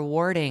most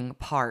rewarding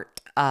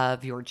part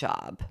of your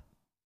job?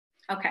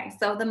 Okay,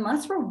 so the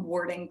most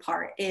rewarding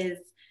part is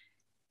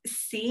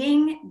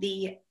seeing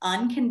the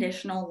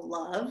unconditional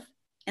love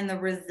and the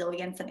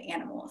resilience of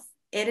animals.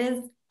 It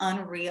is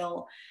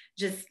unreal.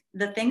 Just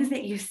the things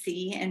that you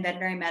see in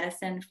veterinary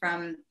medicine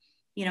from,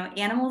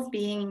 animals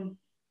being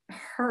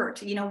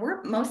hurt.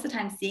 We're most of the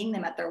time seeing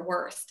them at their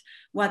worst,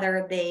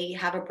 whether they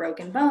have a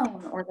broken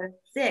bone or they're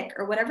sick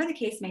or whatever the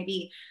case may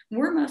be.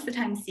 We're most of the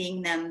time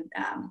seeing them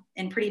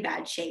in pretty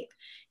bad shape.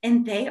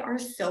 And they are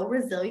so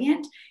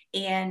resilient,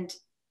 and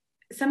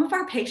some of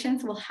our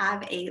patients will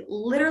have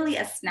literally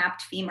a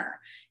snapped femur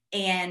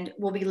and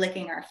will be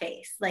licking our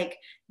face. Like,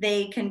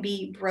 they can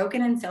be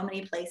broken in so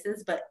many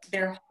places, but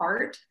their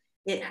heart,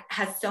 it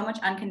has so much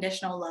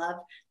unconditional love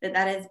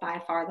that is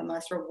by far the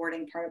most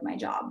rewarding part of my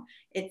job.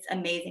 It's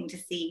amazing to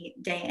see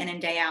day in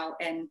and day out.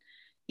 And,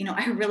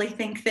 I really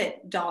think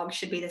that dogs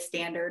should be the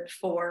standard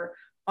for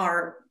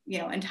our,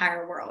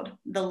 entire world.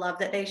 The love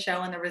that they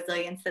show and the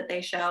resilience that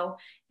they show,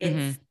 Hmm.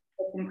 it's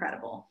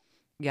incredible.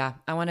 Yeah,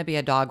 I want to be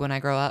a dog when I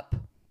grow up.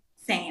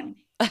 Same.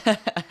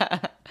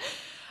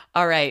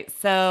 All right.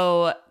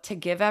 So, to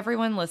give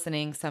everyone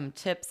listening some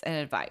tips and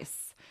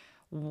advice,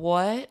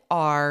 what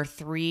are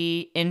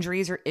 3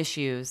 injuries or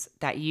issues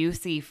that you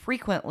see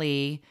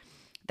frequently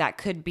that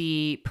could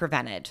be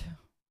prevented?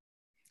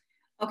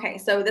 Okay,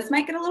 so this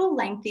might get a little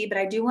lengthy, but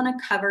I do want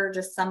to cover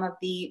just some of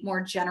the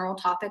more general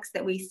topics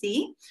that we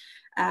see.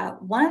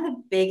 One of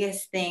the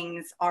biggest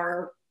things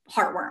are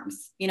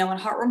heartworms, and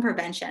heartworm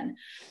prevention.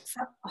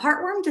 So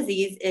heartworm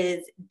disease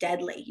is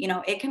deadly.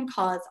 It can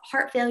cause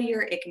heart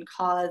failure, it can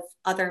cause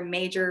other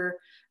major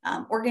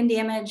organ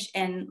damage,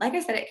 and like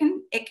I said,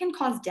 it can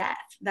cause death.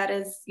 That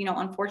is,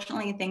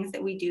 unfortunately, things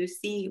that we do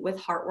see with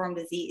heartworm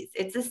disease.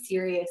 It's a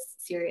serious,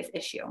 serious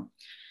issue.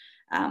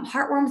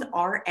 Heartworms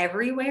are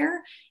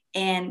everywhere,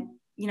 and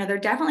they're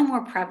definitely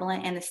more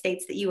prevalent in the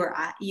states that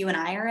you and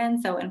I are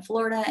in. So in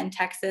Florida and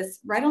Texas,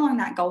 right along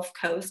that Gulf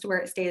Coast where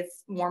it stays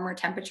warmer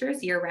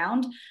temperatures year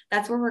round,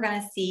 that's where we're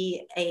going to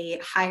see a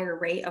higher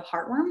rate of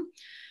heartworm,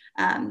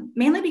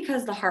 mainly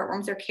because the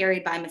heartworms are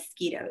carried by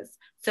mosquitoes.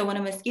 So when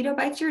a mosquito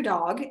bites your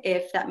dog,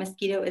 if that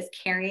mosquito is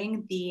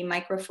carrying the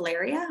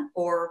microfilaria,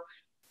 or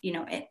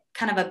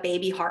kind of a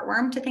baby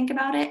heartworm, to think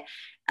about it,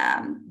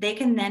 they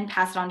can then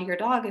pass it on to your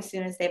dog as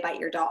soon as they bite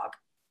your dog.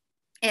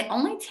 It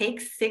only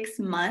takes 6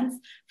 months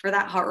for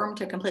that heartworm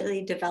to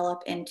completely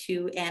develop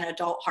into an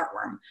adult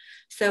heartworm.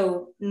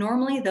 So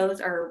normally those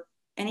are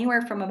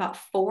anywhere from about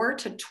 4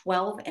 to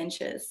 12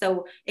 inches.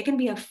 So it can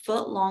be a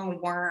foot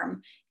long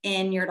worm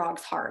in your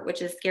dog's heart,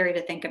 which is scary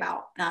to think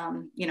about,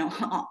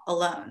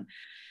 alone.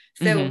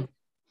 Hmm. So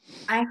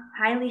I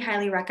highly,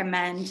 highly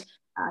recommend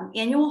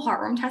annual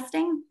heartworm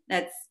testing.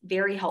 That's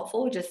very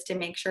helpful, just to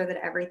make sure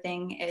that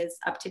everything is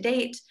up to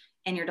date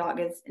and your dog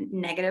is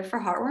negative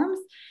for heartworms.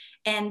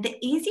 And the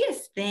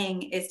easiest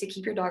thing is to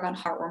keep your dog on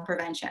heartworm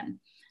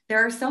prevention.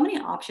 There are so many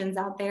options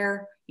out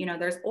there.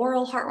 There's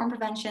oral heartworm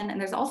prevention, and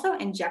there's also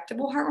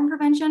injectable heartworm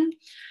prevention.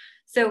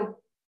 So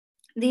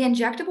the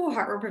injectable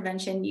heartworm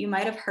prevention, you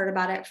might have heard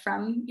about it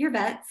from your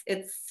vets.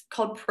 It's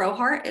called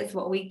ProHeart, is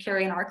what we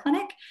carry in our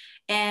clinic.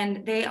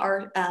 And they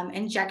are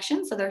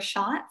injections, so they're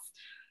shots,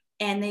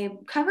 and they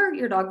cover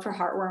your dog for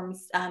heartworms.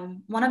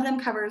 One of them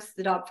covers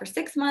the dog for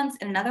 6 months,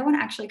 and another one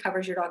actually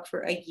covers your dog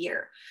for a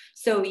year.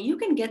 So you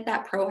can get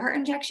that ProHeart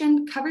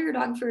injection, cover your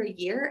dog for a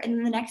year, and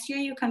then the next year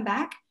you come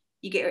back,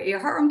 you get your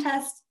heartworm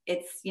test.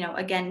 It's,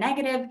 again,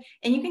 negative,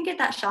 and you can get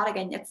that shot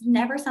again. It's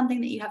never something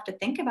that you have to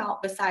think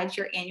about besides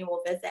your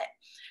annual visit.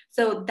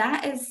 So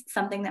that is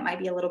something that might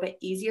be a little bit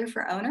easier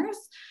for owners.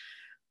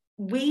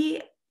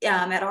 We,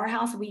 at our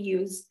house, we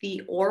use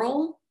the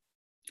oral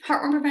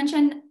heartworm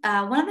prevention.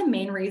 One of the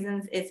main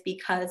reasons is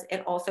because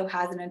it also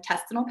has an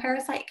intestinal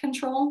parasite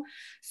control.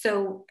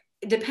 So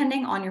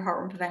depending on your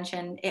heartworm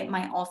prevention, it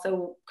might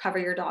also cover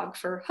your dog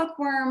for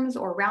hookworms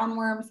or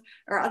roundworms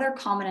or other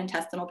common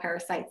intestinal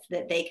parasites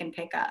that they can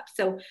pick up.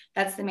 So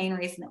that's the main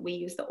reason that we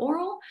use the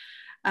oral.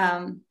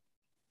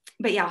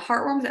 But yeah,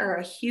 heartworms are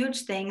a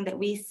huge thing that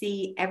we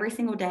see every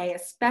single day,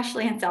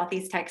 especially in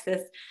Southeast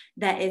Texas,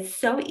 that is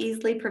so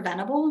easily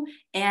preventable,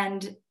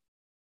 and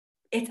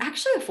it's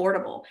actually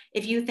affordable.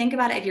 If you think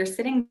about it, if you're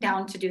sitting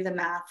down to do the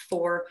math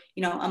for,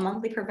 a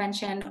monthly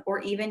prevention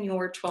or even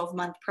your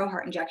 12-month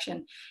ProHeart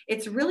injection,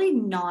 it's really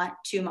not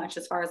too much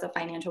as far as a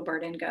financial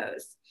burden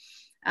goes.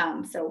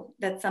 So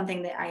that's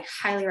something that I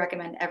highly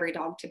recommend every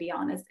dog to be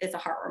on, is a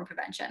heartworm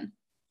prevention.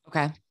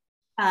 Okay.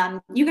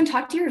 You can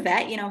talk to your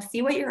vet,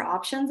 see what your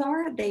options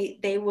are.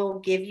 They will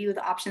give you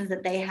the options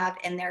that they have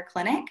in their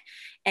clinic,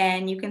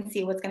 and you can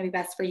see what's going to be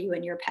best for you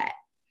and your pet.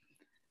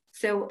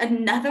 So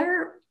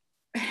another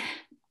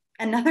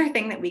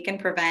thing that we can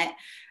prevent,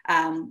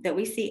 that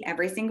we see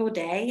every single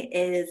day,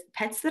 is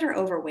pets that are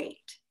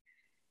overweight.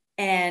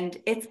 And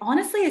it's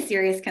honestly a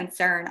serious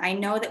concern. I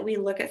know that we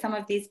look at some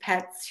of these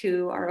pets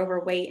who are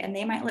overweight and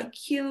they might look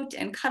cute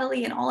and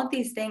cuddly and all of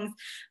these things,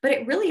 but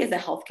it really is a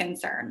health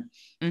concern.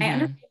 I Mm-hmm.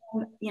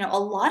 understand, a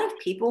lot of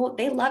people,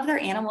 they love their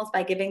animals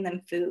by giving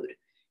them food,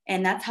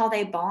 and that's how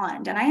they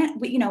bond. And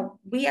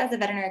we as a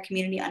veterinary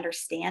community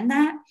understand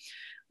that,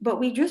 but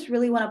we just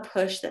really want to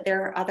push that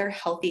there are other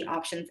healthy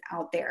options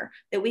out there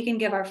that we can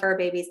give our fur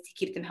babies to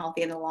keep them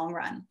healthy in the long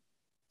run.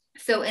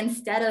 So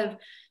instead of,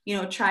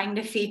 trying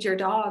to feed your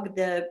dog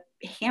the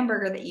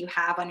hamburger that you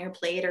have on your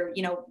plate, or,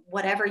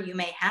 whatever you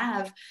may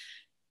have,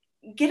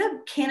 get a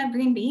can of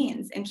green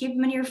beans and keep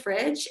them in your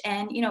fridge,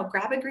 and,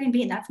 grab a green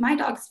bean. That's my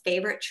dog's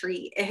favorite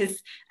treat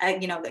is,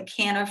 the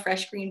can of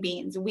fresh green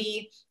beans.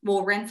 We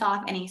will rinse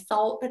off any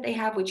salt that they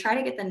have. We try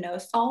to get the no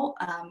salt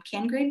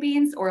canned green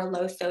beans or a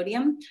low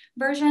sodium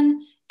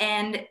version.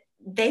 And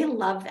they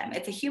love them.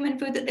 It's a human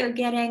food that they're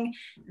getting.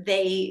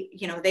 They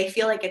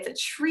feel like it's a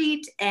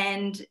treat,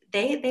 and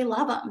they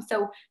love them.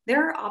 So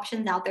there are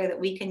options out there that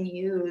we can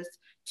use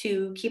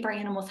to keep our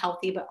animals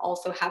healthy, but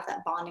also have that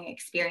bonding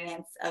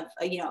experience of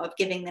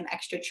giving them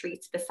extra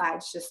treats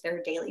besides just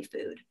their daily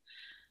food.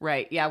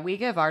 Right. Yeah. We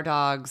give our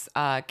dogs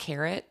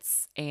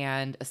carrots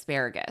and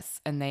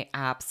asparagus, and they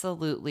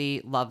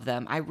absolutely love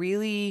them. I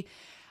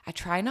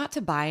try not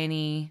to buy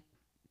any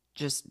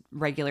just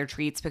regular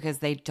treats because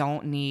they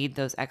don't need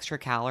those extra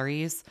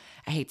calories.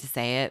 I hate to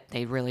say it,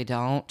 they really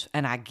don't.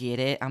 And I get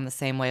it. I'm the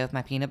same way with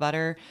my peanut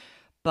butter.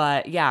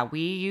 But yeah, we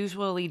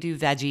usually do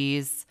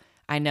veggies.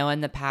 I know in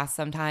the past,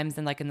 sometimes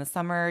in the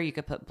summer, you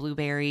could put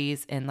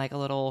blueberries in like a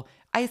little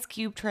ice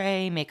cube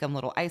tray, make them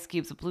little ice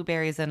cubes with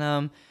blueberries in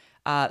them.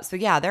 So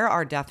yeah, there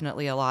are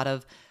definitely a lot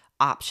of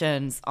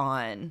options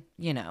on,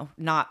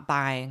 not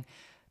buying.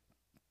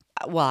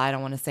 Well, I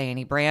don't want to say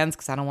any brands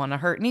because I don't want to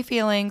hurt any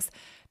feelings.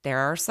 There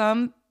are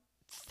some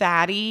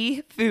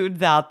fatty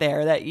foods out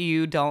there that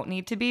you don't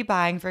need to be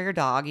buying for your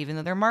dog, even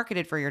though they're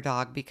marketed for your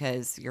dog,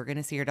 because you're going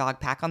to see your dog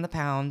pack on the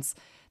pounds.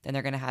 Then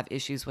they're going to have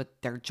issues with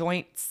their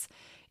joints,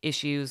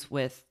 issues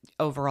with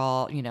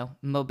overall,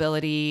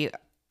 mobility,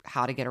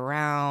 how to get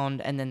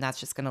around. And then that's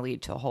just going to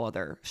lead to a whole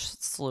other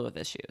slew of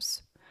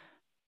issues.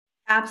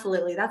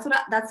 Absolutely. That's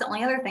the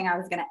only other thing I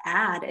was going to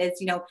add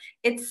is,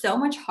 it's so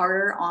much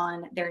harder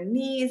on their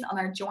knees, on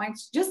their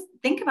joints. Just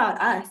think about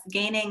us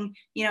gaining,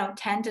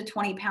 10 to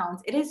 20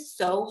 pounds. It is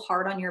so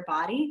hard on your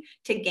body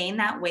to gain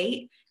that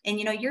weight. And,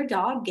 your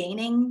dog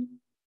gaining,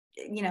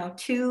 2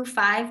 to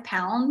 5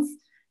 pounds,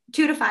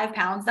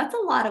 that's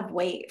a lot of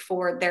weight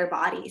for their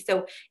body.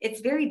 So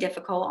it's very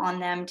difficult on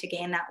them to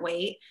gain that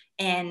weight.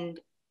 And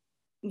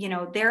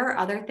there are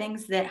other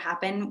things that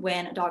happen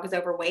when a dog is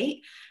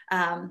overweight.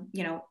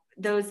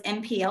 Those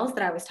MPLs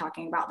that I was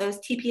talking about, those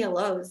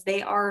TPLOs,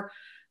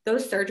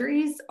 those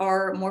surgeries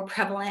are more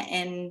prevalent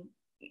in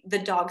the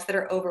dogs that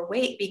are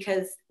overweight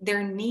because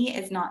their knee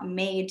is not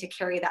made to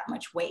carry that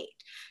much weight.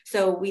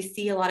 So we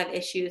see a lot of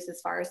issues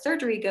as far as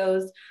surgery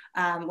goes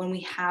when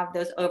we have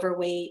those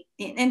overweight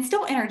and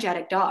still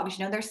energetic dogs.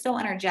 They're still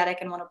energetic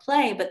and want to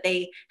play, but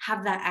they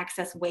have that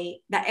excess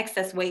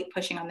weight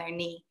pushing on their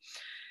knee.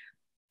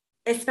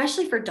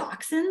 Especially for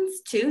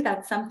dachshunds too.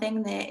 That's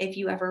something that if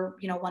you ever,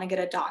 want to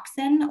get a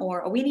dachshund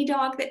or a weenie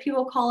dog that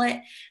people call it,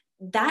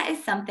 that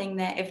is something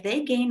that if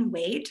they gain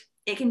weight,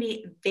 it can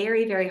be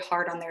very, very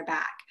hard on their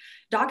back.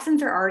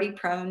 Dachshunds are already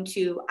prone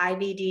to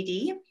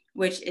IVDD,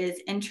 which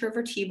is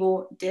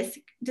intravertebral disc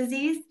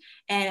disease.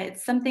 And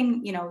it's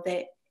something,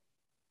 that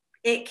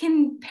it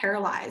can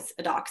paralyze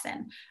a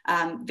dachshund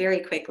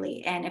very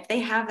quickly. And if they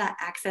have that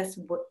excess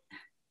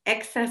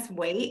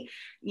weight,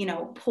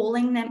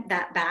 pulling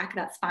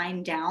that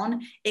spine down,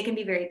 it can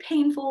be very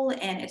painful,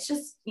 and it's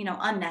just,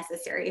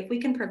 unnecessary. If we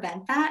can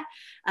prevent that,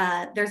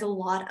 there's a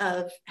lot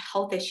of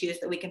health issues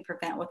that we can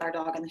prevent with our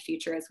dog in the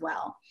future as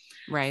well.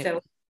 Right.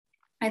 So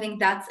I think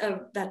that's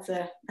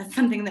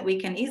something that we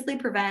can easily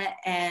prevent.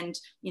 And,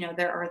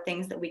 there are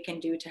things that we can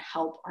do to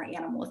help our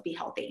animals be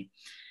healthy.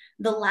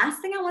 The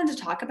last thing I wanted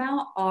to talk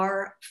about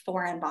are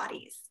foreign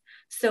bodies.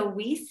 So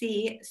we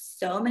see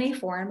so many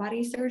foreign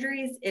body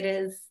surgeries. It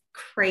is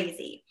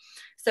crazy.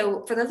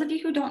 So for those of you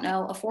who don't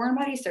know, a foreign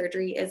body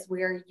surgery is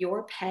where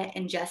your pet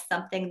ingests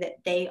something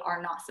that they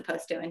are not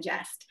supposed to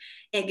ingest.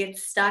 It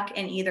gets stuck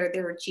in either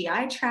their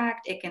GI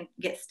tract, it can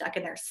get stuck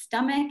in their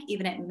stomach,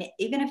 even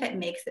if it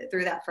makes it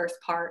through that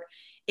first part,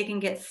 it can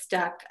get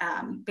stuck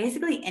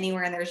basically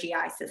anywhere in their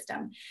GI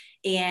system.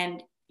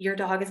 And your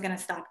dog is going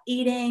to stop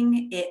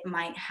eating. It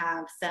might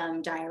have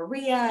some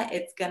diarrhea.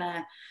 It's going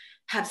to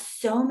have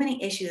so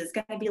many issues. It's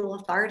going to be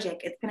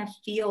lethargic. It's going to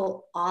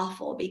feel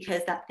awful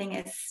because that thing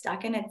is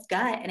stuck in its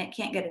gut and it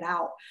can't get it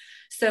out.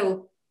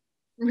 So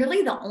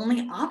really the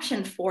only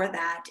option for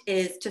that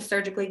is to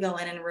surgically go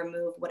in and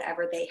remove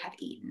whatever they have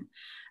eaten.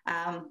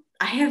 I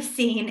have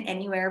seen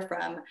anywhere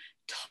from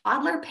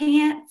toddler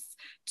pants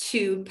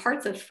to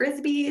parts of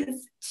Frisbees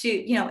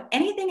to,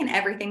 anything and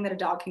everything that a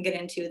dog can get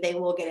into, they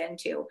will get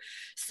into.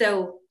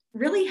 So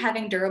really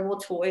having durable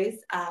toys,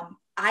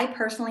 I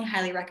personally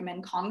highly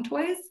recommend Kong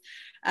toys.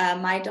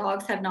 My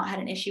dogs have not had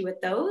an issue with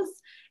those.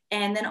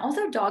 And then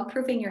also dog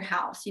proofing your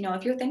house.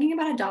 If you're thinking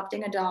about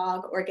adopting a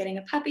dog or getting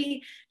a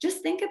puppy,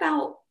 just think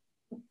about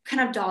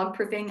kind of dog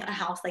proofing a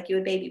house like you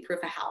would baby proof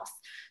a house.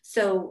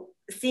 So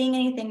seeing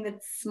anything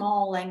that's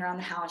small laying around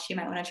the house, you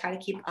might want to try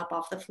to keep up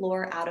off the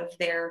floor, out of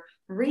their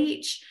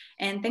reach,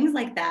 and things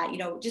like that.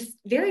 Just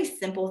very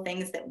simple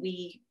things that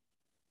we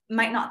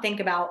might not think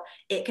about.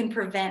 It can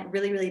prevent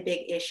really, really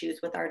big issues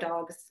with our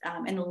dogs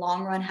in the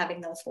long run,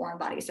 having those foreign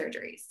body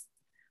surgeries.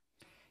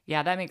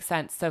 Yeah, that makes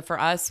sense. So for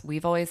us,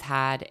 we've always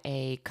had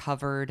a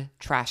covered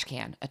trash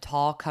can, a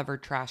tall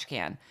covered trash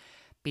can,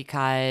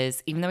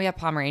 because even though we have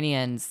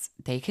Pomeranians,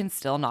 they can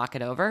still knock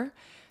it over.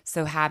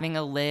 So having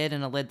a lid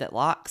and a lid that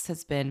locks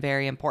has been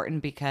very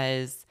important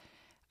because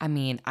I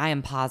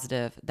am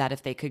positive that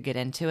if they could get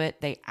into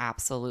it, they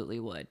absolutely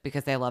would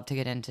because they love to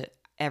get into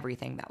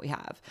everything that we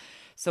have.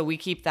 So we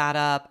keep that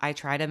up. I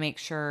try to make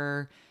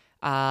sure,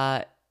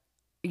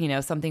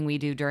 something we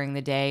do during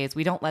the day is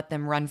we don't let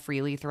them run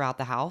freely throughout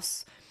the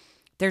house.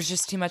 There's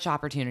just too much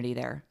opportunity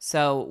there.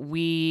 So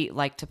we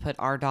like to put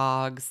our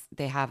dogs,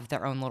 they have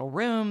their own little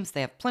rooms.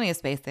 They have plenty of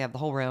space. They have the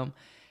whole room.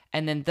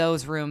 And then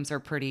those rooms are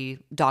pretty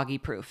doggy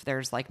proof.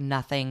 There's like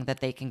nothing that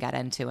they can get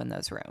into in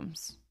those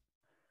rooms.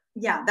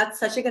 Yeah, that's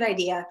such a good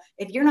idea.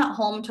 If you're not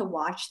home to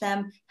watch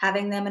them,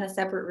 having them in a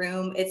separate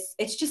room,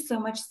 it's just so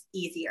much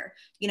easier.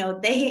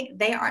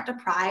 They aren't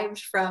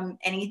deprived from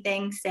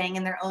anything staying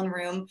in their own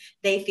room.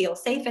 They feel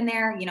safe in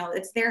there.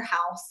 It's their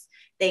house.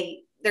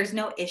 There's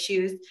no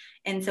issues.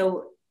 And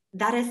so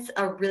that is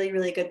a really,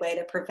 really good way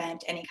to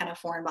prevent any kind of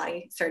foreign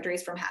body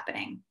surgeries from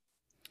happening.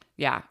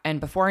 Yeah. And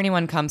before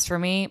anyone comes for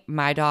me,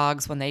 my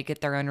dogs, when they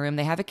get their own room,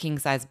 they have a king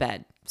size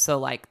bed. So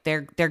like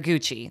they're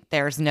Gucci.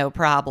 There's no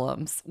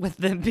problems with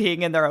them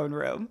being in their own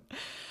room.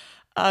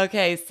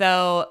 Okay,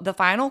 so the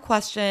final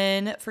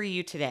question for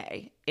you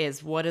today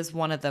is, what is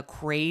one of the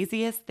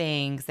craziest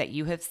things that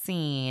you have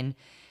seen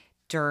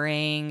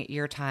during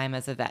your time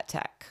as a vet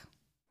tech?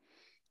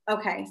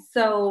 Okay,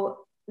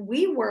 so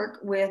we work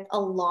with a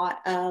lot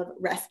of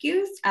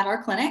rescues at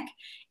our clinic.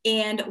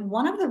 And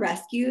one of the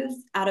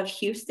rescues out of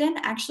Houston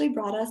actually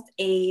brought us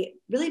a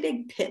really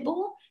big pit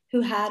bull who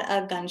had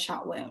a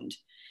gunshot wound.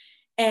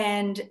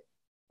 And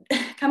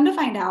come to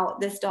find out,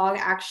 this dog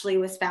actually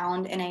was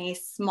found in a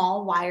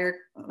small wire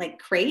like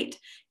crate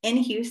in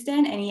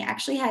Houston, and he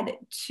actually had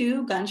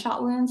 2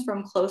 gunshot wounds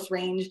from close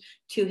range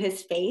to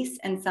his face,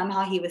 and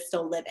somehow he was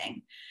still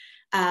living.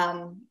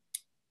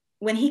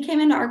 When he came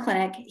into our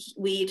clinic,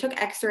 we took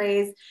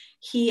x-rays.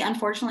 He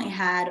unfortunately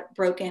had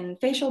broken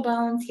facial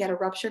bones. He had a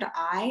ruptured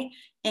eye,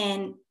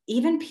 and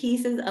even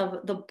pieces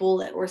of the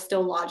bullet were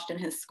still lodged in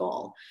his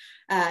skull.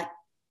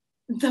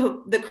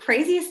 The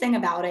craziest thing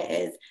about it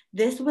is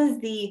this was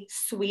the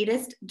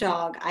sweetest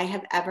dog I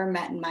have ever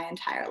met in my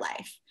entire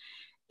life.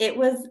 It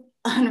was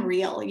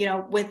unreal,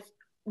 with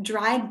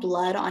dried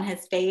blood on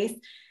his face,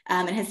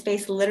 and his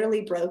face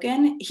literally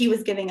broken. He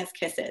was giving us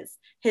kisses.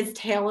 His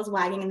tail was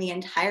wagging the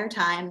entire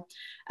time.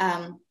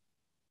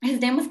 His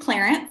name was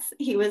Clarence.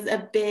 He was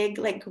a big,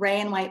 like,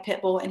 gray and white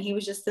pit bull, and he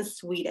was just the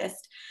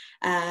sweetest.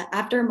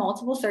 After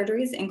multiple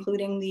surgeries,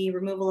 including the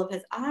removal of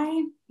his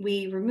eye,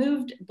 we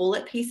removed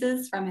bullet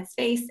pieces from his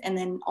face, and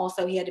then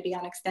also he had to be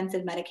on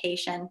extensive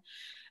medication.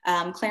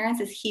 Clarence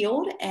is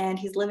healed and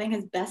he's living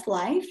his best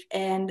life.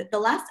 And the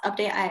last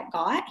update I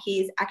got,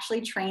 he's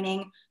actually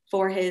training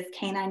for his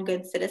Canine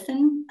Good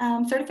Citizen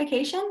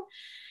certification.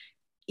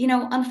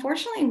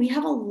 Unfortunately, we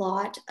have a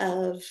lot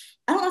of,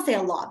 I don't want to say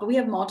a lot, but we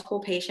have multiple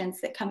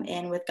patients that come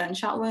in with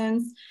gunshot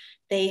wounds.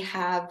 They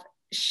have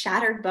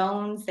shattered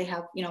bones. They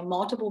have,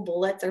 multiple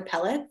bullets or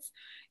pellets.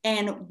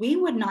 And we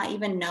would not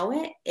even know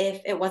it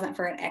if it wasn't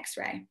for an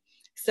x-ray.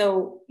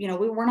 So, we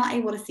were not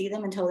able to see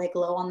them until they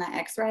glow on that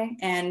x-ray.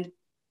 And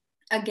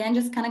again,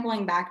 just kind of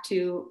going back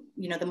to,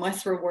 the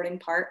most rewarding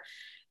part,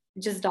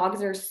 just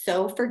dogs are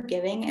so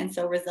forgiving and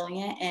so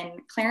resilient.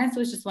 And Clarence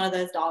was just one of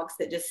those dogs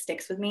that just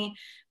sticks with me.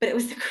 But it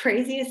was the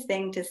craziest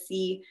thing to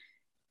see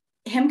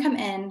him come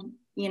in.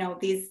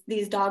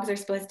 These dogs are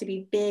supposed to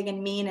be big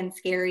and mean and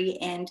scary.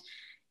 And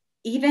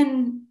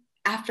even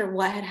after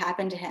what had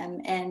happened to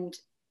him and,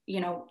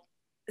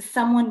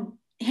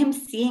 him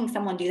seeing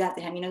someone do that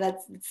to him,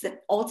 that's the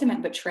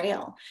ultimate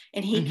betrayal.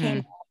 And he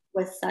came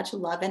with such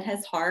love in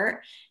his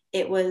heart.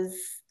 It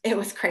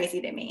was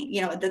crazy to me.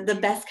 The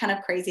best kind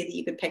of crazy that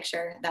you could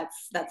picture.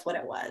 That's what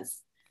it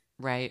was.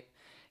 Right.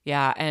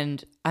 Yeah.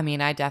 And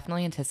I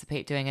definitely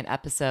anticipate doing an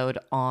episode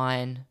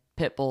on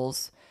pit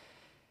bulls.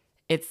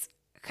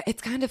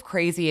 It's kind of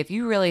crazy if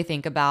you really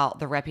think about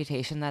the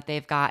reputation that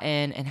they've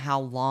gotten and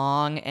how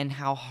long and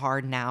how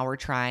hard now we're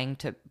trying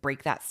to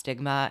break that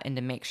stigma and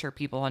to make sure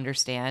people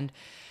understand.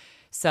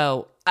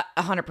 So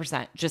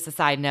 100%, just a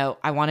side note,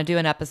 I want to do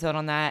an episode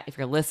on that. If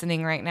you're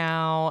listening right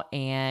now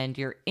and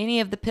you're any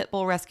of the pit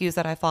bull rescues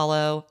that I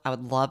follow, I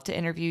would love to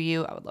interview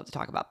you. I would love to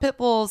talk about pit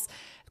bulls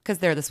because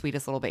they're the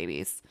sweetest little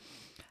babies.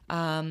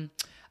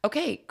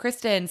 Okay,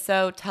 Krystin,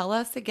 so tell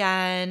us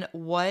again,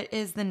 what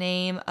is the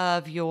name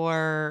of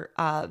your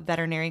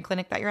veterinary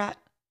clinic that you're at?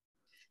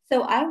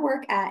 So I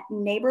work at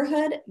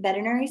neighborhood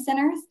veterinary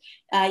centers.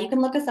 You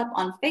can look us up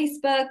on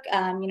Facebook.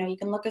 You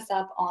can look us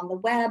up on the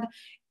web.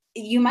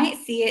 You might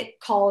see it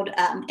called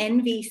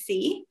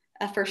NVC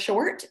for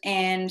short.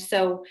 And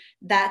so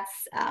that's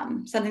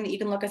something that you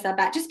can look us up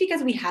at, just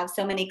because we have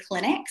so many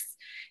clinics.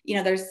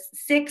 There's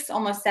 6,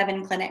 almost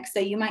 7 clinics. So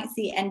you might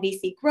see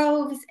NVC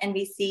Groves,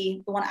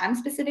 NVC, the one I'm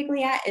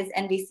specifically at is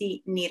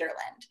NVC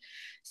Nederland.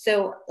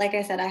 So like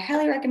I said, I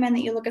highly recommend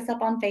that you look us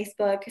up on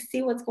Facebook,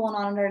 see what's going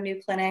on in our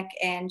new clinic,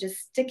 and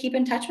just to keep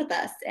in touch with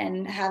us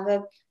and have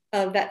a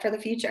vet for the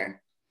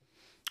future.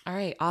 All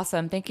right.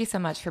 Awesome. Thank you so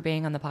much for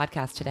being on the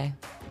podcast today.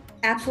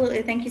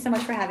 Absolutely. Thank you so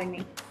much for having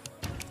me.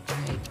 All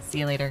right. See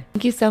you later.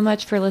 Thank you so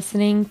much for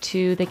listening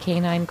to the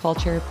Canine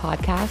Culture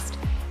Podcast.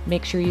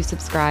 Make sure you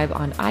subscribe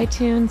on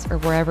iTunes or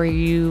wherever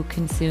you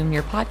consume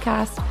your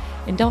podcast.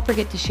 And don't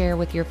forget to share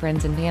with your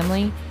friends and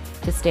family.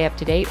 To stay up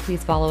to date,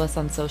 please follow us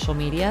on social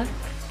media,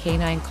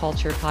 Canine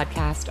Culture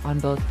Podcast on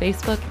both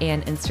Facebook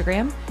and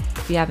Instagram.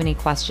 If you have any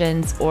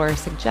questions or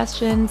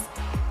suggestions,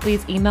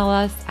 please email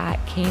us at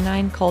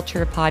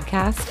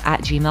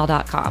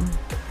canineculturepodcast@gmail.com.